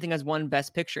time anything has won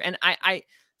Best Picture, and I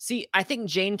see. I think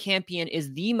Jane Campion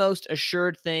is the most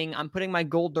assured thing. I'm putting my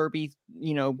Gold Derby,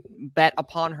 bet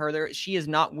upon her. There, she is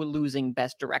not losing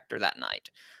Best Director that night.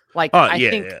 Like I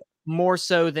think more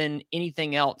so than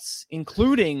anything else,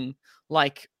 including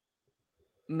like.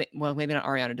 Well, maybe not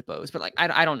Ariana DeBose, but like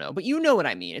I don't know, but you know what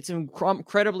I mean. It's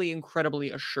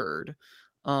incredibly assured.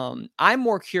 I'm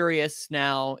more curious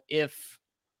now if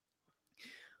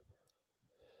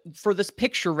for this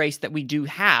picture race that we do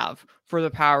have for The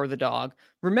Power of the Dog.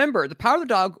 Remember, The Power of the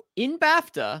Dog in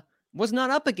BAFTA was not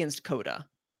up against Coda,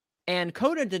 and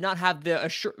Coda did not have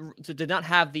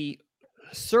the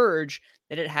surge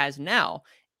that it has now.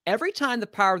 Every time The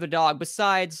Power of the Dog,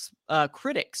 besides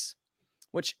critics,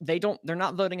 which they're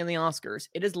not voting in the Oscars,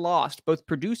 it has lost both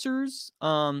producers.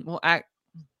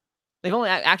 They've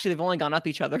only gone up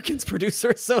each other against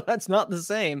producers, so that's not the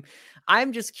same.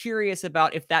 I'm just curious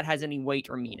about if that has any weight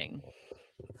or meaning.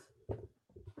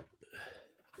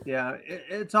 Yeah,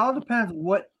 it all depends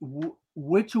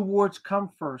which awards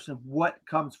come first and what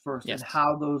comes first, Yes. and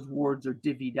how those awards are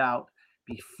divvied out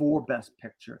before Best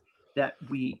Picture. That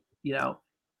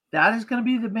that is going to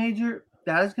be the major.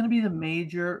 That is going to be the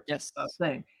major Yes.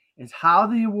 thing, is how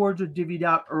the awards are divvied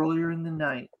out earlier in the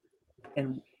night.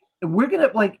 And we're going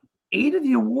to, like, 8 of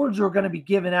the awards are going to be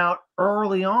given out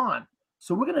early on.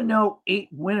 So we're going to know 8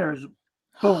 winners,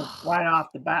 boom, right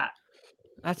off the bat.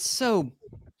 That's so...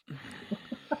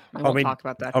 I won't talk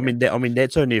about that. I mean,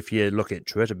 that's only if you look at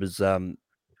Twitter, because I'm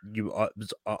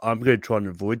going to try and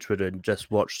avoid Twitter and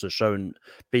just watch the show and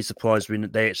be surprised when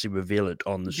they actually reveal it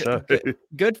on the show.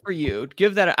 Good for you.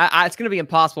 Give that. It's going to be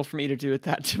impossible for me to do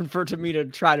it for me to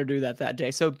try to do that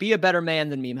day. So be a better man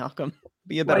than me, Malcolm.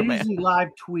 Be a better man. I usually live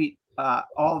tweet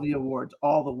all the awards,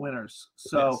 all the winners.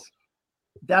 So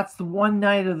that's the one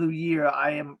night of the year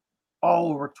I am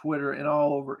all over Twitter and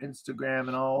all over Instagram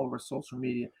and all over social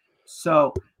media.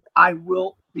 So I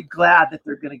will be glad that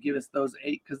they're going to give us those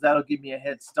 8, because that'll give me a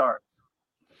head start.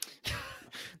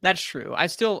 That's true. I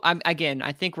think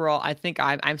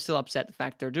I'm still upset the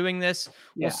fact they're doing this.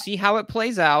 Yeah. We'll see how it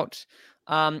plays out.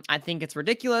 I think it's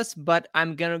ridiculous, but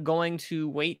I'm going to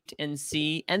wait and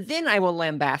see, and then I will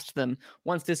lambast them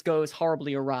once this goes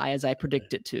horribly awry, as I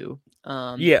predict it to.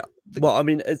 Well, I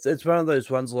mean, it's one of those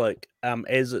ones like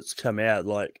as it's come out,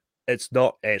 like it's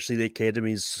not actually the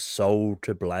Academy's sole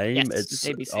to blame. Yes, it's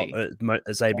ABC.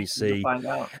 It's ABC. Find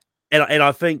out. And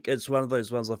I think it's one of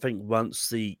those ones. I think once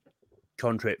the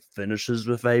contract finishes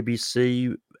with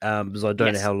ABC, because I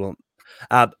don't know how long,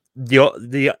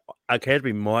 the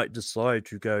Academy might decide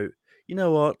to go, you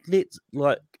know what, let's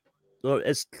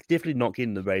it's definitely not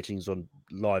getting the ratings on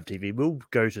live TV. We'll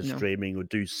go to streaming or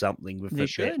do something with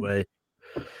it that way.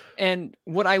 And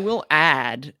what I will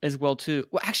add as well too.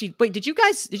 Well, actually, wait, did you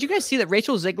guys see that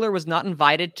Rachel Ziegler was not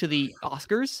invited to the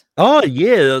Oscars? Oh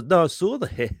yeah, no, I saw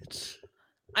that.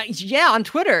 On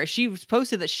Twitter, she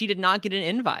posted that she did not get an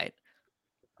invite.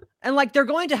 And like they're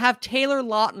going to have Taylor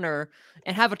Lautner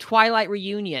and have a Twilight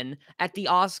reunion at the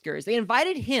Oscars. They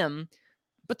invited him,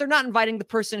 but they're not inviting the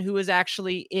person who is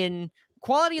actually in.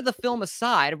 Quality of the film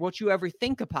aside, what you ever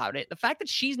think about it, the fact that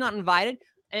she's not invited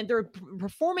and they're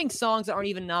performing songs that aren't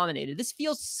even nominated. This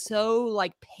feels so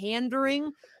like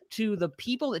pandering to the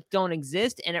people that don't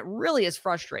exist, and it really is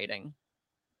frustrating.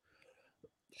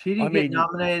 She didn't get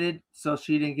nominated, so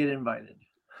she didn't get invited.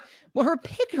 Well,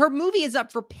 her movie is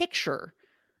up for picture.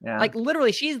 Yeah. Like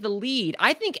literally, she's the lead.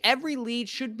 I think every lead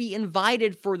should be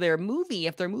invited for their movie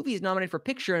if their movie is nominated for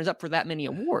picture and is up for that many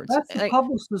awards. That's the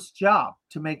publicist's job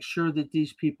to make sure that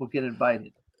these people get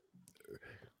invited.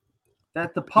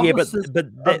 That the publicist but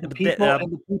of the people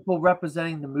and the people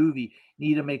representing the movie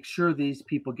need to make sure these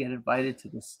people get invited to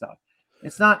this stuff.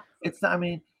 It's not. I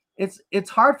mean, it's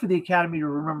hard for the Academy to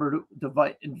remember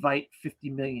to invite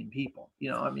 50 million people. You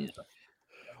know, I mean,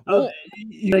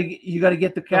 you got to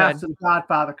get the cast of The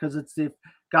Godfather because it's the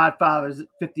Godfather's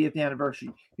 50th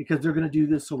anniversary because they're going to do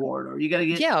this award, or you got to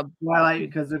get Twilight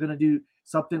because they're going to do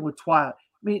something with Twilight.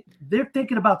 I mean, they're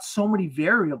thinking about so many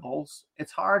variables.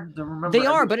 It's hard to remember. They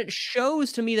are, but it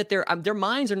shows to me that their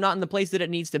minds are not in the place that it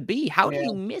needs to be. How do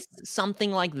you miss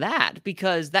something like that?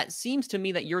 Because that seems to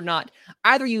me that you're not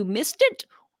either you missed it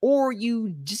or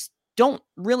you just don't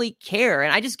really care.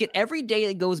 And I just get every day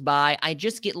that goes by, I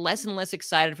just get less and less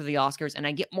excited for the Oscars, and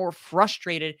I get more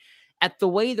frustrated at the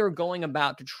way they're going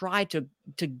about to try to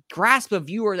grasp a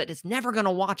viewer that is never going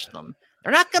to watch them.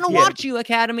 They're not going to watch you,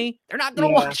 Academy. They're not going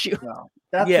to watch you. No.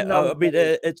 I mean,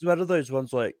 it's one of those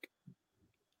ones like,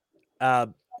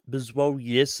 as well,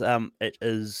 yes, it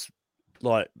is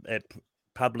like a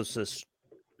publicist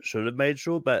should have made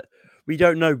sure, but we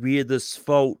don't know where this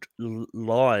fault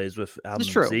lies with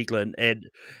Ziegler, and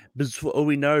because for all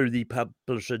we know, the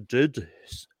publisher did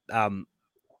follow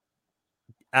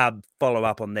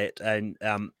up on that, and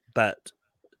but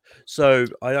so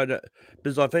I don't know,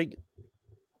 because I think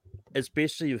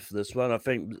especially with this one, I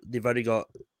think they've only got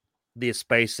their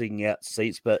spacing out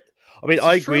seats, but I mean,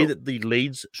 I agree that the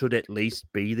leads should at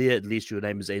least be there. At least your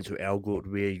name is Ansel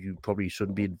Elgort, where you probably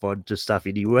shouldn't be invited to stuff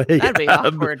anyway. That'd be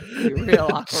awkward. It'd be real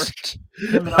awkward.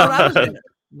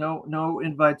 No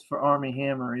invites for Armie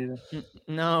Hammer either.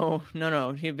 No.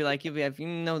 He'd be like,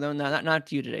 no,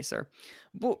 not you today, sir.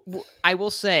 But I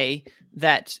will say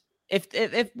that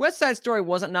if West Side Story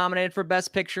wasn't nominated for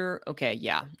Best Picture, okay,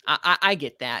 yeah, I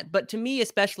get that. But to me,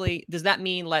 especially, does that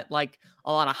mean like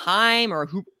Alana Haim or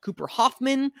Cooper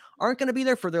Hoffman aren't going to be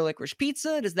there for Their Licorice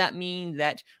Pizza? Does that mean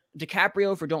that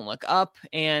DiCaprio for Don't Look Up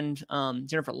and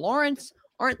Jennifer Lawrence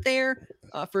aren't there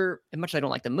for, as much as I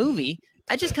don't like the movie?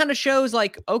 It just kind of shows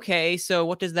like, okay, so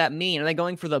what does that mean? Are they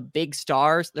going for the big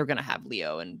stars? They're going to have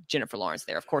Leo and Jennifer Lawrence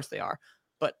there. Of course they are.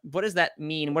 But what does that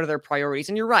mean? What are their priorities?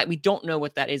 And you're right, we don't know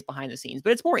what that is behind the scenes,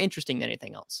 but it's more interesting than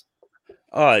anything else.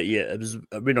 Oh, yeah. It was,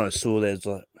 when I saw that, it's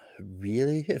like,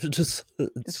 really? It's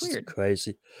weird.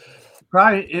 Crazy.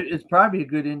 It's probably a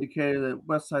good indicator that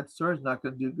West Side Story is not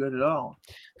going to do good at all.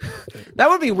 That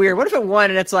would be weird. What if it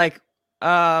won and it's like,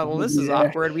 well, this is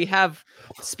awkward. We have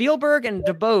Spielberg and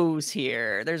DeBose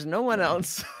here. There's no one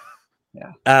else.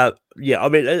 Yeah. I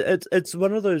mean, it's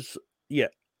one of those. Yeah.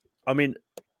 I mean,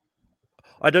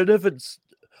 I don't know if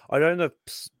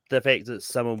the fact that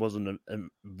someone wasn't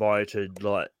invited,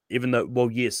 like, even though,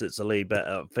 well, yes, it's a lead, but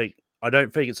I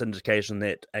don't think it's an indication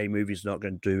that a movie's not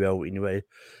going to do well anyway.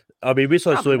 I mean, West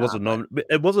Side Story wasn't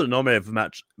nominated for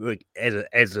much as it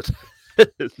is.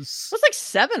 It was like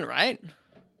 7, right?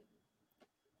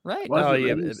 Right. Was it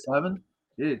really 7?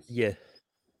 Jeez. Yeah.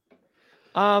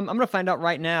 I'm gonna find out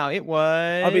right now. It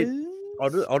was. I mean,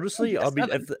 honestly,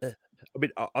 if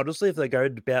they're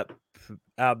going about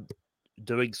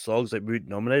doing songs that weren't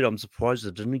nominated, I'm surprised they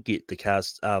didn't get the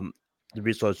cast. The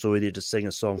West Side Story there to sing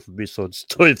a song from West Side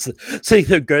Story. Seeing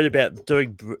them going about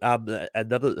doing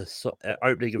another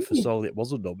opening of a song that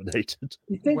wasn't nominated.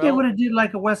 You think they would have did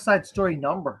like a West Side Story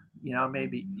number? You know,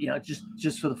 maybe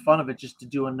just for the fun of it, just to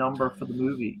do a number for the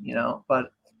movie. You know,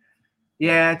 but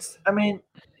yeah,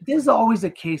 there's always a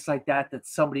case like that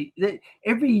somebody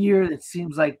every year it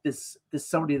seems like there's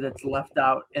somebody that's left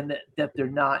out and that they're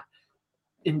not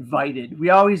invited.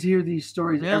 We always hear these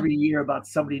stories every year about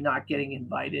somebody not getting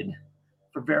invited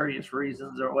for various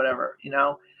reasons or whatever, you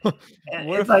know. And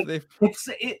it's like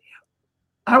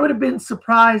I would have been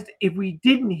surprised if we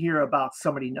didn't hear about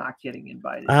somebody not getting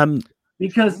invited.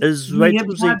 Because is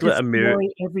Rachel Ziegler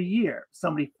American? Every year,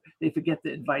 they forget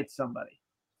to invite somebody.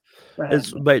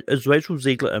 Is Rachel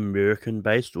Ziegler American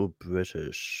based or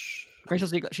British? Rachel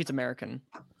Ziegler, she's American.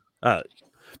 Because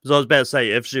I was about to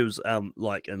say, if she was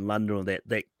like in London or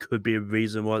that could be a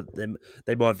reason why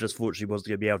they might have just thought she wasn't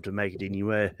going to be able to make it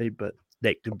anyway. But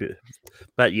that could be.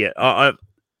 But yeah,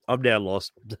 I'm now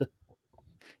lost.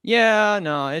 Yeah,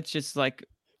 no, it's just like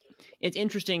it's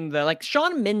interesting that like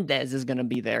Shawn Mendes is going to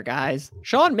be there, guys.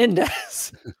 Shawn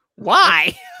Mendes.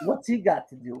 Why? What's he got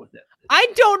to do with it? I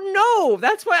don't know.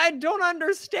 That's why I don't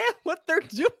understand what they're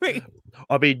doing.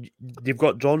 I mean, you've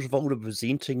got John Travolta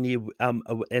presenting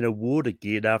an award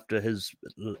again after his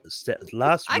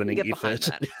last I can winning get behind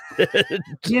effort. that.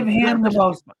 Give him the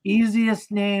most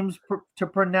easiest names to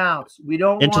pronounce. We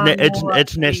don't want more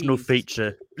international Ds.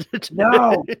 feature.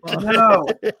 No.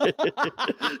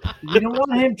 We don't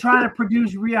want him trying to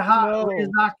produce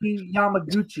Ryazaki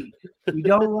Yamaguchi. We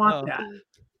don't want that.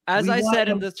 As We I want said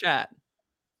in him- the chat,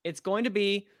 it's going to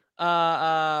be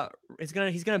he's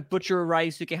gonna butcher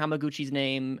Ryusuke Hamaguchi's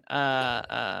name.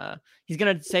 He's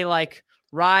gonna say like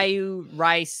Ryu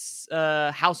Rice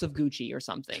House of Gucci or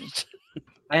something.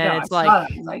 I know, And it's I like,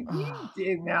 saw that. Like, you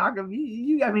dig, Malcolm.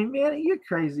 You, I mean, man, you're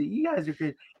crazy. You guys are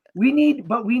crazy. We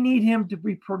need him to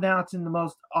be pronouncing the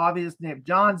most obvious name.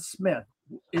 John Smith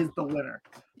is the winner.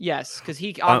 yes, because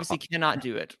he obviously cannot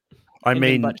do it. I Anything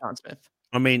mean, but John Smith.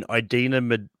 Idina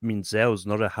Menzel is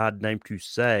not a hard name to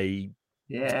say.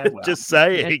 Yeah, well, Just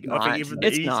saying. It's I not. think even the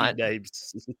It's easy not.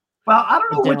 names. well, I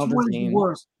don't know which Adele one's Dazeem.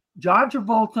 worse, John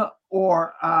Travolta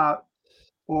or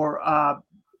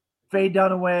Faye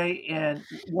Dunaway and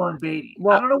Warren Beatty.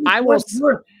 Well, I don't know which I will one's s-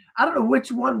 worse. I don't know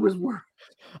which one was worse.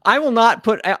 I will not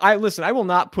put. I listen. I will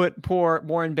not put poor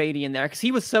Warren Beatty in there because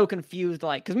he was so confused.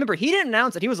 Like, because remember, he didn't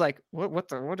announce it. He was like, "What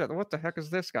the heck is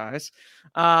this, guys?"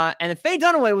 And then Faye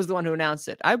Dunaway was the one who announced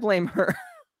it. I blame her.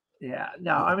 Yeah,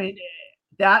 no, I mean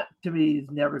that to me is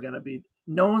never going to be.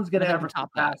 No one's going to Never ever top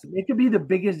that. surpass it. It could be the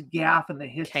biggest gaffe in the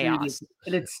history, of Chaos. this,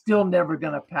 and it's still never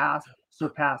going to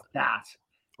surpass that.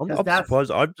 I'm 'Cause that's-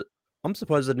 surprised. I'm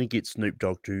surprised I didn't get Snoop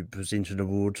Dogg to present an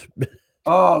award.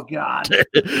 Oh God,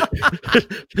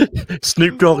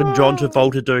 Snoop Dogg and John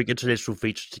Travolta doing international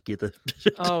feature together.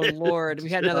 Oh Lord, we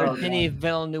had another Oh, Denis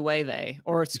Villeneuve,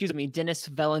 or excuse me, Dennis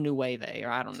Villeneuve, or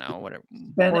I don't know whatever.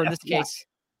 Ben or in this Affleck. case,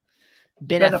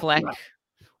 Ben Ben Affleck. Affleck.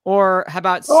 Or how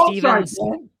about Oh, Steven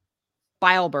sorry, Ben.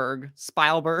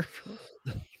 Spielberg,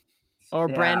 or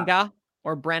Yeah. Branga,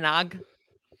 or Branagh?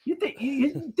 You think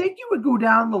you would go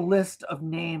down the list of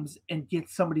names and get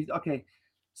somebody? Okay,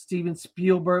 Steven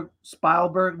Spielberg.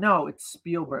 No, it's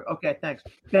Spielberg. Okay, thanks.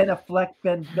 Ben Affleck.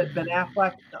 Ben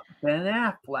Affleck. No, Ben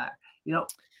Affleck. You know,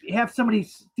 you have somebody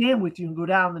stand with you and go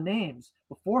down the names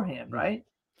beforehand, right?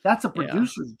 That's a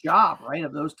producer's job, right?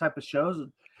 Of those type of shows.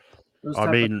 Those I type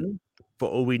of mean, things. for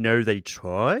all we know, they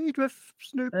tried with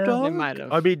Snoop They Dogg. might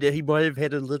have. I mean, he might have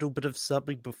had a little bit of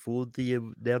something before the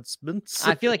announcements.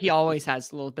 I feel like he always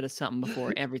has a little bit of something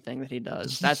before everything that he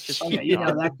does. That's just Oh, yeah, you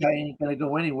know that guy ain't gonna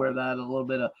go anywhere without a little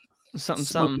bit of something.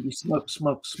 smoke.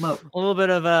 A little bit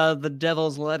of the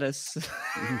devil's lettuce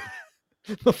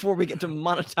before we get to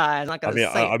monetize. I'm not I gonna mean,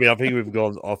 say. I think we've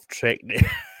gone off track now.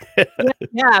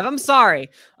 Yeah, I'm sorry.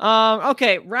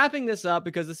 Okay, wrapping this up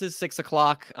because this is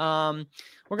 6:00.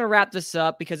 We're gonna wrap this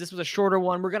up because this was a shorter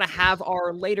one. We're gonna have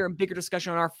our later and bigger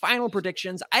discussion on our final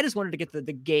predictions. I just wanted to get the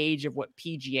gauge of what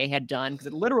PGA had done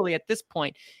because literally at this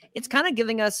point, it's kind of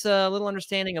giving us a little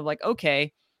understanding of like,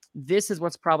 okay, this is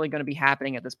what's probably going to be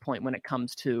happening at this point when it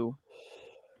comes to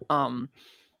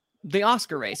the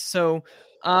Oscar race. So,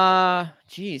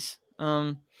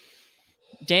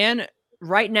 Dan,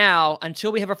 right now,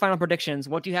 until we have our final predictions,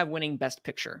 what do you have winning Best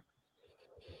Picture?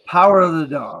 Power of the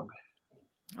Dog.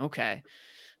 Okay.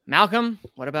 Malcolm,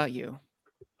 what about you?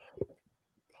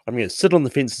 I'm going to sit on the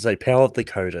fence and say Power of the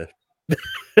Coda.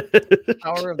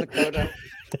 Power of the Coda.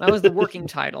 That was the working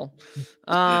title.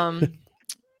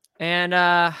 And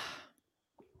I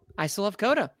still have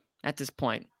Coda at this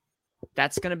point.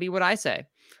 That's going to be what I say.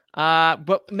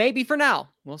 But maybe for now,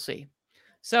 we'll see.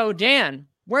 So, Dan,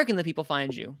 where can the people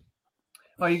find you?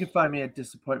 Oh, you can find me at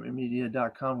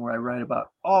disappointmentmedia.com where I write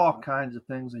about all kinds of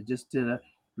things. I just did a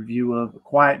review of A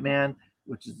Quiet Man,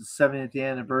 which is the 70th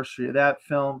anniversary of that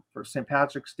film for St.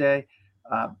 Patrick's Day.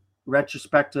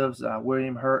 Retrospectives,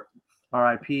 William Hurt,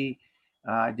 RIP.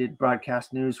 I did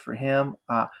broadcast news for him.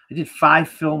 I did 5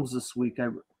 films this week.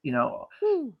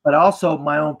 But also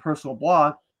my own personal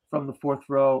blog from the fourth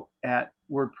row at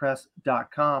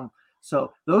wordpress.com.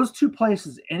 So those 2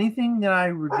 places, anything that I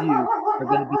review are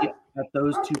going to be at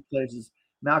those 2 places.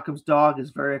 Malcolm's dog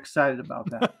is very excited about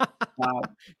that.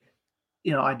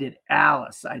 I did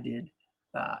Alice. I did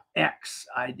X.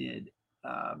 I did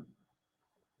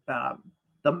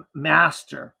The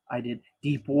Master. I did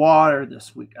Deep Water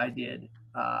this week. I did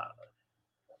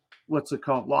what's it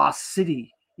called? Lost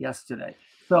City yesterday.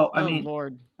 So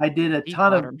Lord. I did a Deep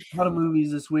ton Water. of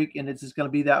movies this week, and it's just going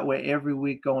to be that way every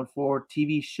week going forward.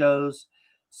 TV shows.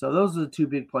 So those are the 2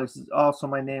 big places. Also,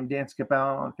 my name, Dan Skip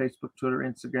Allen, on Facebook, Twitter,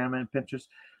 Instagram, and Pinterest,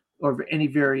 or any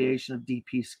variation of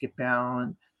DP Skip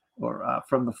Allen, or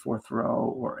from the fourth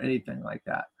row, or anything like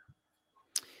that.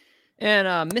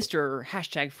 And Mr.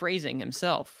 # Phrasing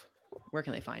himself, where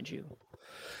can they find you?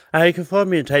 You can find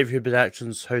me on Take 3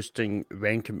 Productions hosting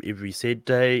Rankum every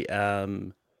Saturday.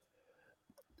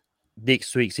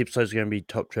 Next week's episode is going to be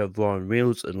Top 12 Ryan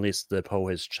Reels, unless the poll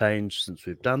has changed since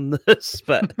we've done this.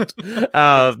 But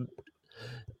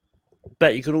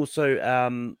but you can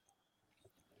also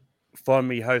find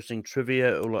me hosting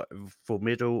trivia for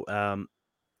metal.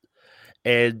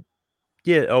 And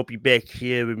yeah, I'll be back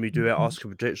here when we do our Oscar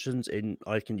predictions, and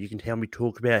you can hear me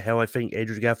talk about how I think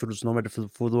Andrew Garfield was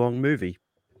nominated for the wrong movie.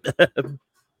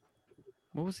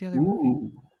 What was the other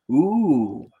movie?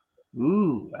 Ooh!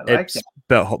 I like that.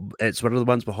 But it's one of the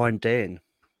ones behind Dan.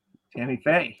 Tammy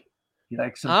Faye. You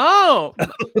like some? Oh,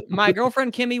 my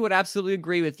girlfriend Kimmy would absolutely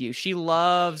agree with you. She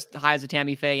loves the Highs of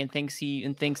Tammy Faye and thinks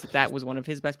that was one of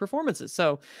his best performances.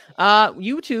 So,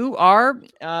 you two are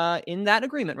in that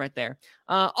agreement right there.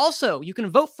 Also, you can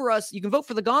vote for us. You can vote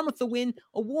for the Gone with the Wind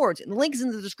Awards, and the link is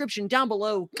in the description down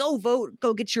below. Go vote.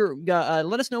 Go get your.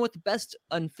 Let us know what the best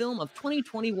film of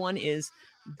 2021 is.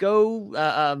 Go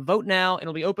vote now.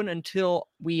 It'll be open until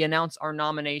we announce our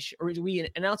nomination, or we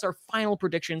announce our final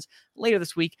predictions later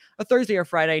this week, a Thursday or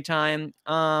Friday time.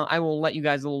 I will let you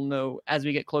guys all know as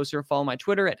we get closer. Follow my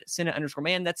Twitter at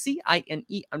Cine_man. That's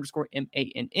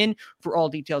CINE_MANN for all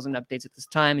details and updates at this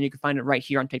time. And you can find it right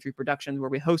here on Take 3 Productions, where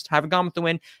we host Have a Gone with the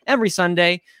Wind every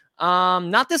Sunday.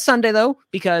 Not this Sunday though,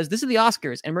 because this is the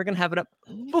Oscars, and we're gonna have it up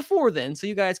before then, so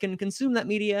you guys can consume that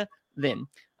media then.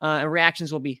 And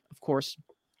reactions will be, of course,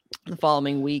 the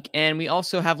following week. And we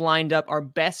also have lined up our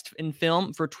best in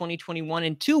film for 2021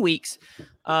 in 2 weeks,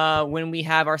 when we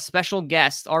have our special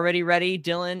guests already ready,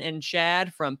 Dylan and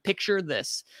Chad from Picture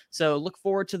This. So look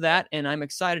forward to that, and I'm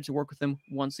excited to work with them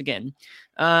once again.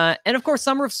 And of course,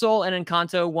 Summer of Soul and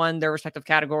Encanto won their respective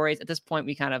categories. At this point,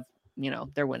 we kind of,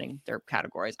 they're winning their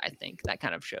categories. I think that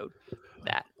kind of showed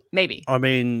that. Maybe. I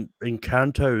mean,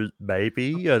 Encanto,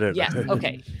 maybe. I don't know.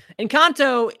 Okay.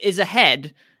 Encanto is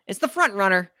ahead. It's the front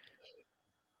runner.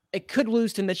 It could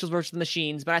lose to Mitchell's versus the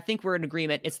Machines, but I think we're in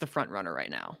agreement. It's the front runner right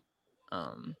now.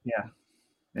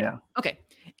 Yeah. Okay.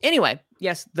 Anyway,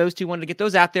 yes, those two wanted to get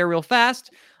those out there real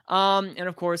fast. And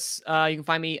of course, you can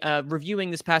find me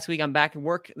reviewing this past week. I'm back at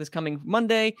work this coming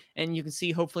Monday, and you can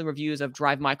see hopefully reviews of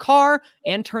Drive My Car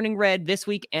and Turning Red this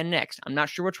week and next. I'm not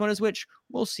sure which one is which.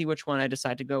 We'll see which one I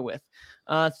decide to go with.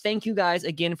 Thank you guys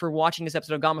again for watching this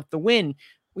episode of Gone with the Wind.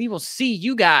 We will see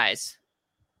you guys.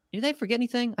 Did I forget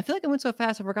anything? I feel like I went so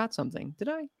fast I forgot something. Did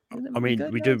I? I mean,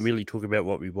 we didn't really talk about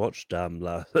what we watched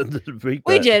last week.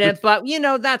 We didn't, but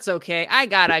that's okay. I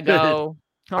gotta go.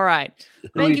 All right.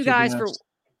 Thank you guys for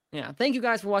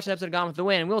watching the episode of Gone with the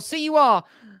Wind. We'll see you all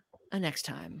next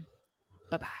time.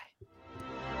 Bye-bye.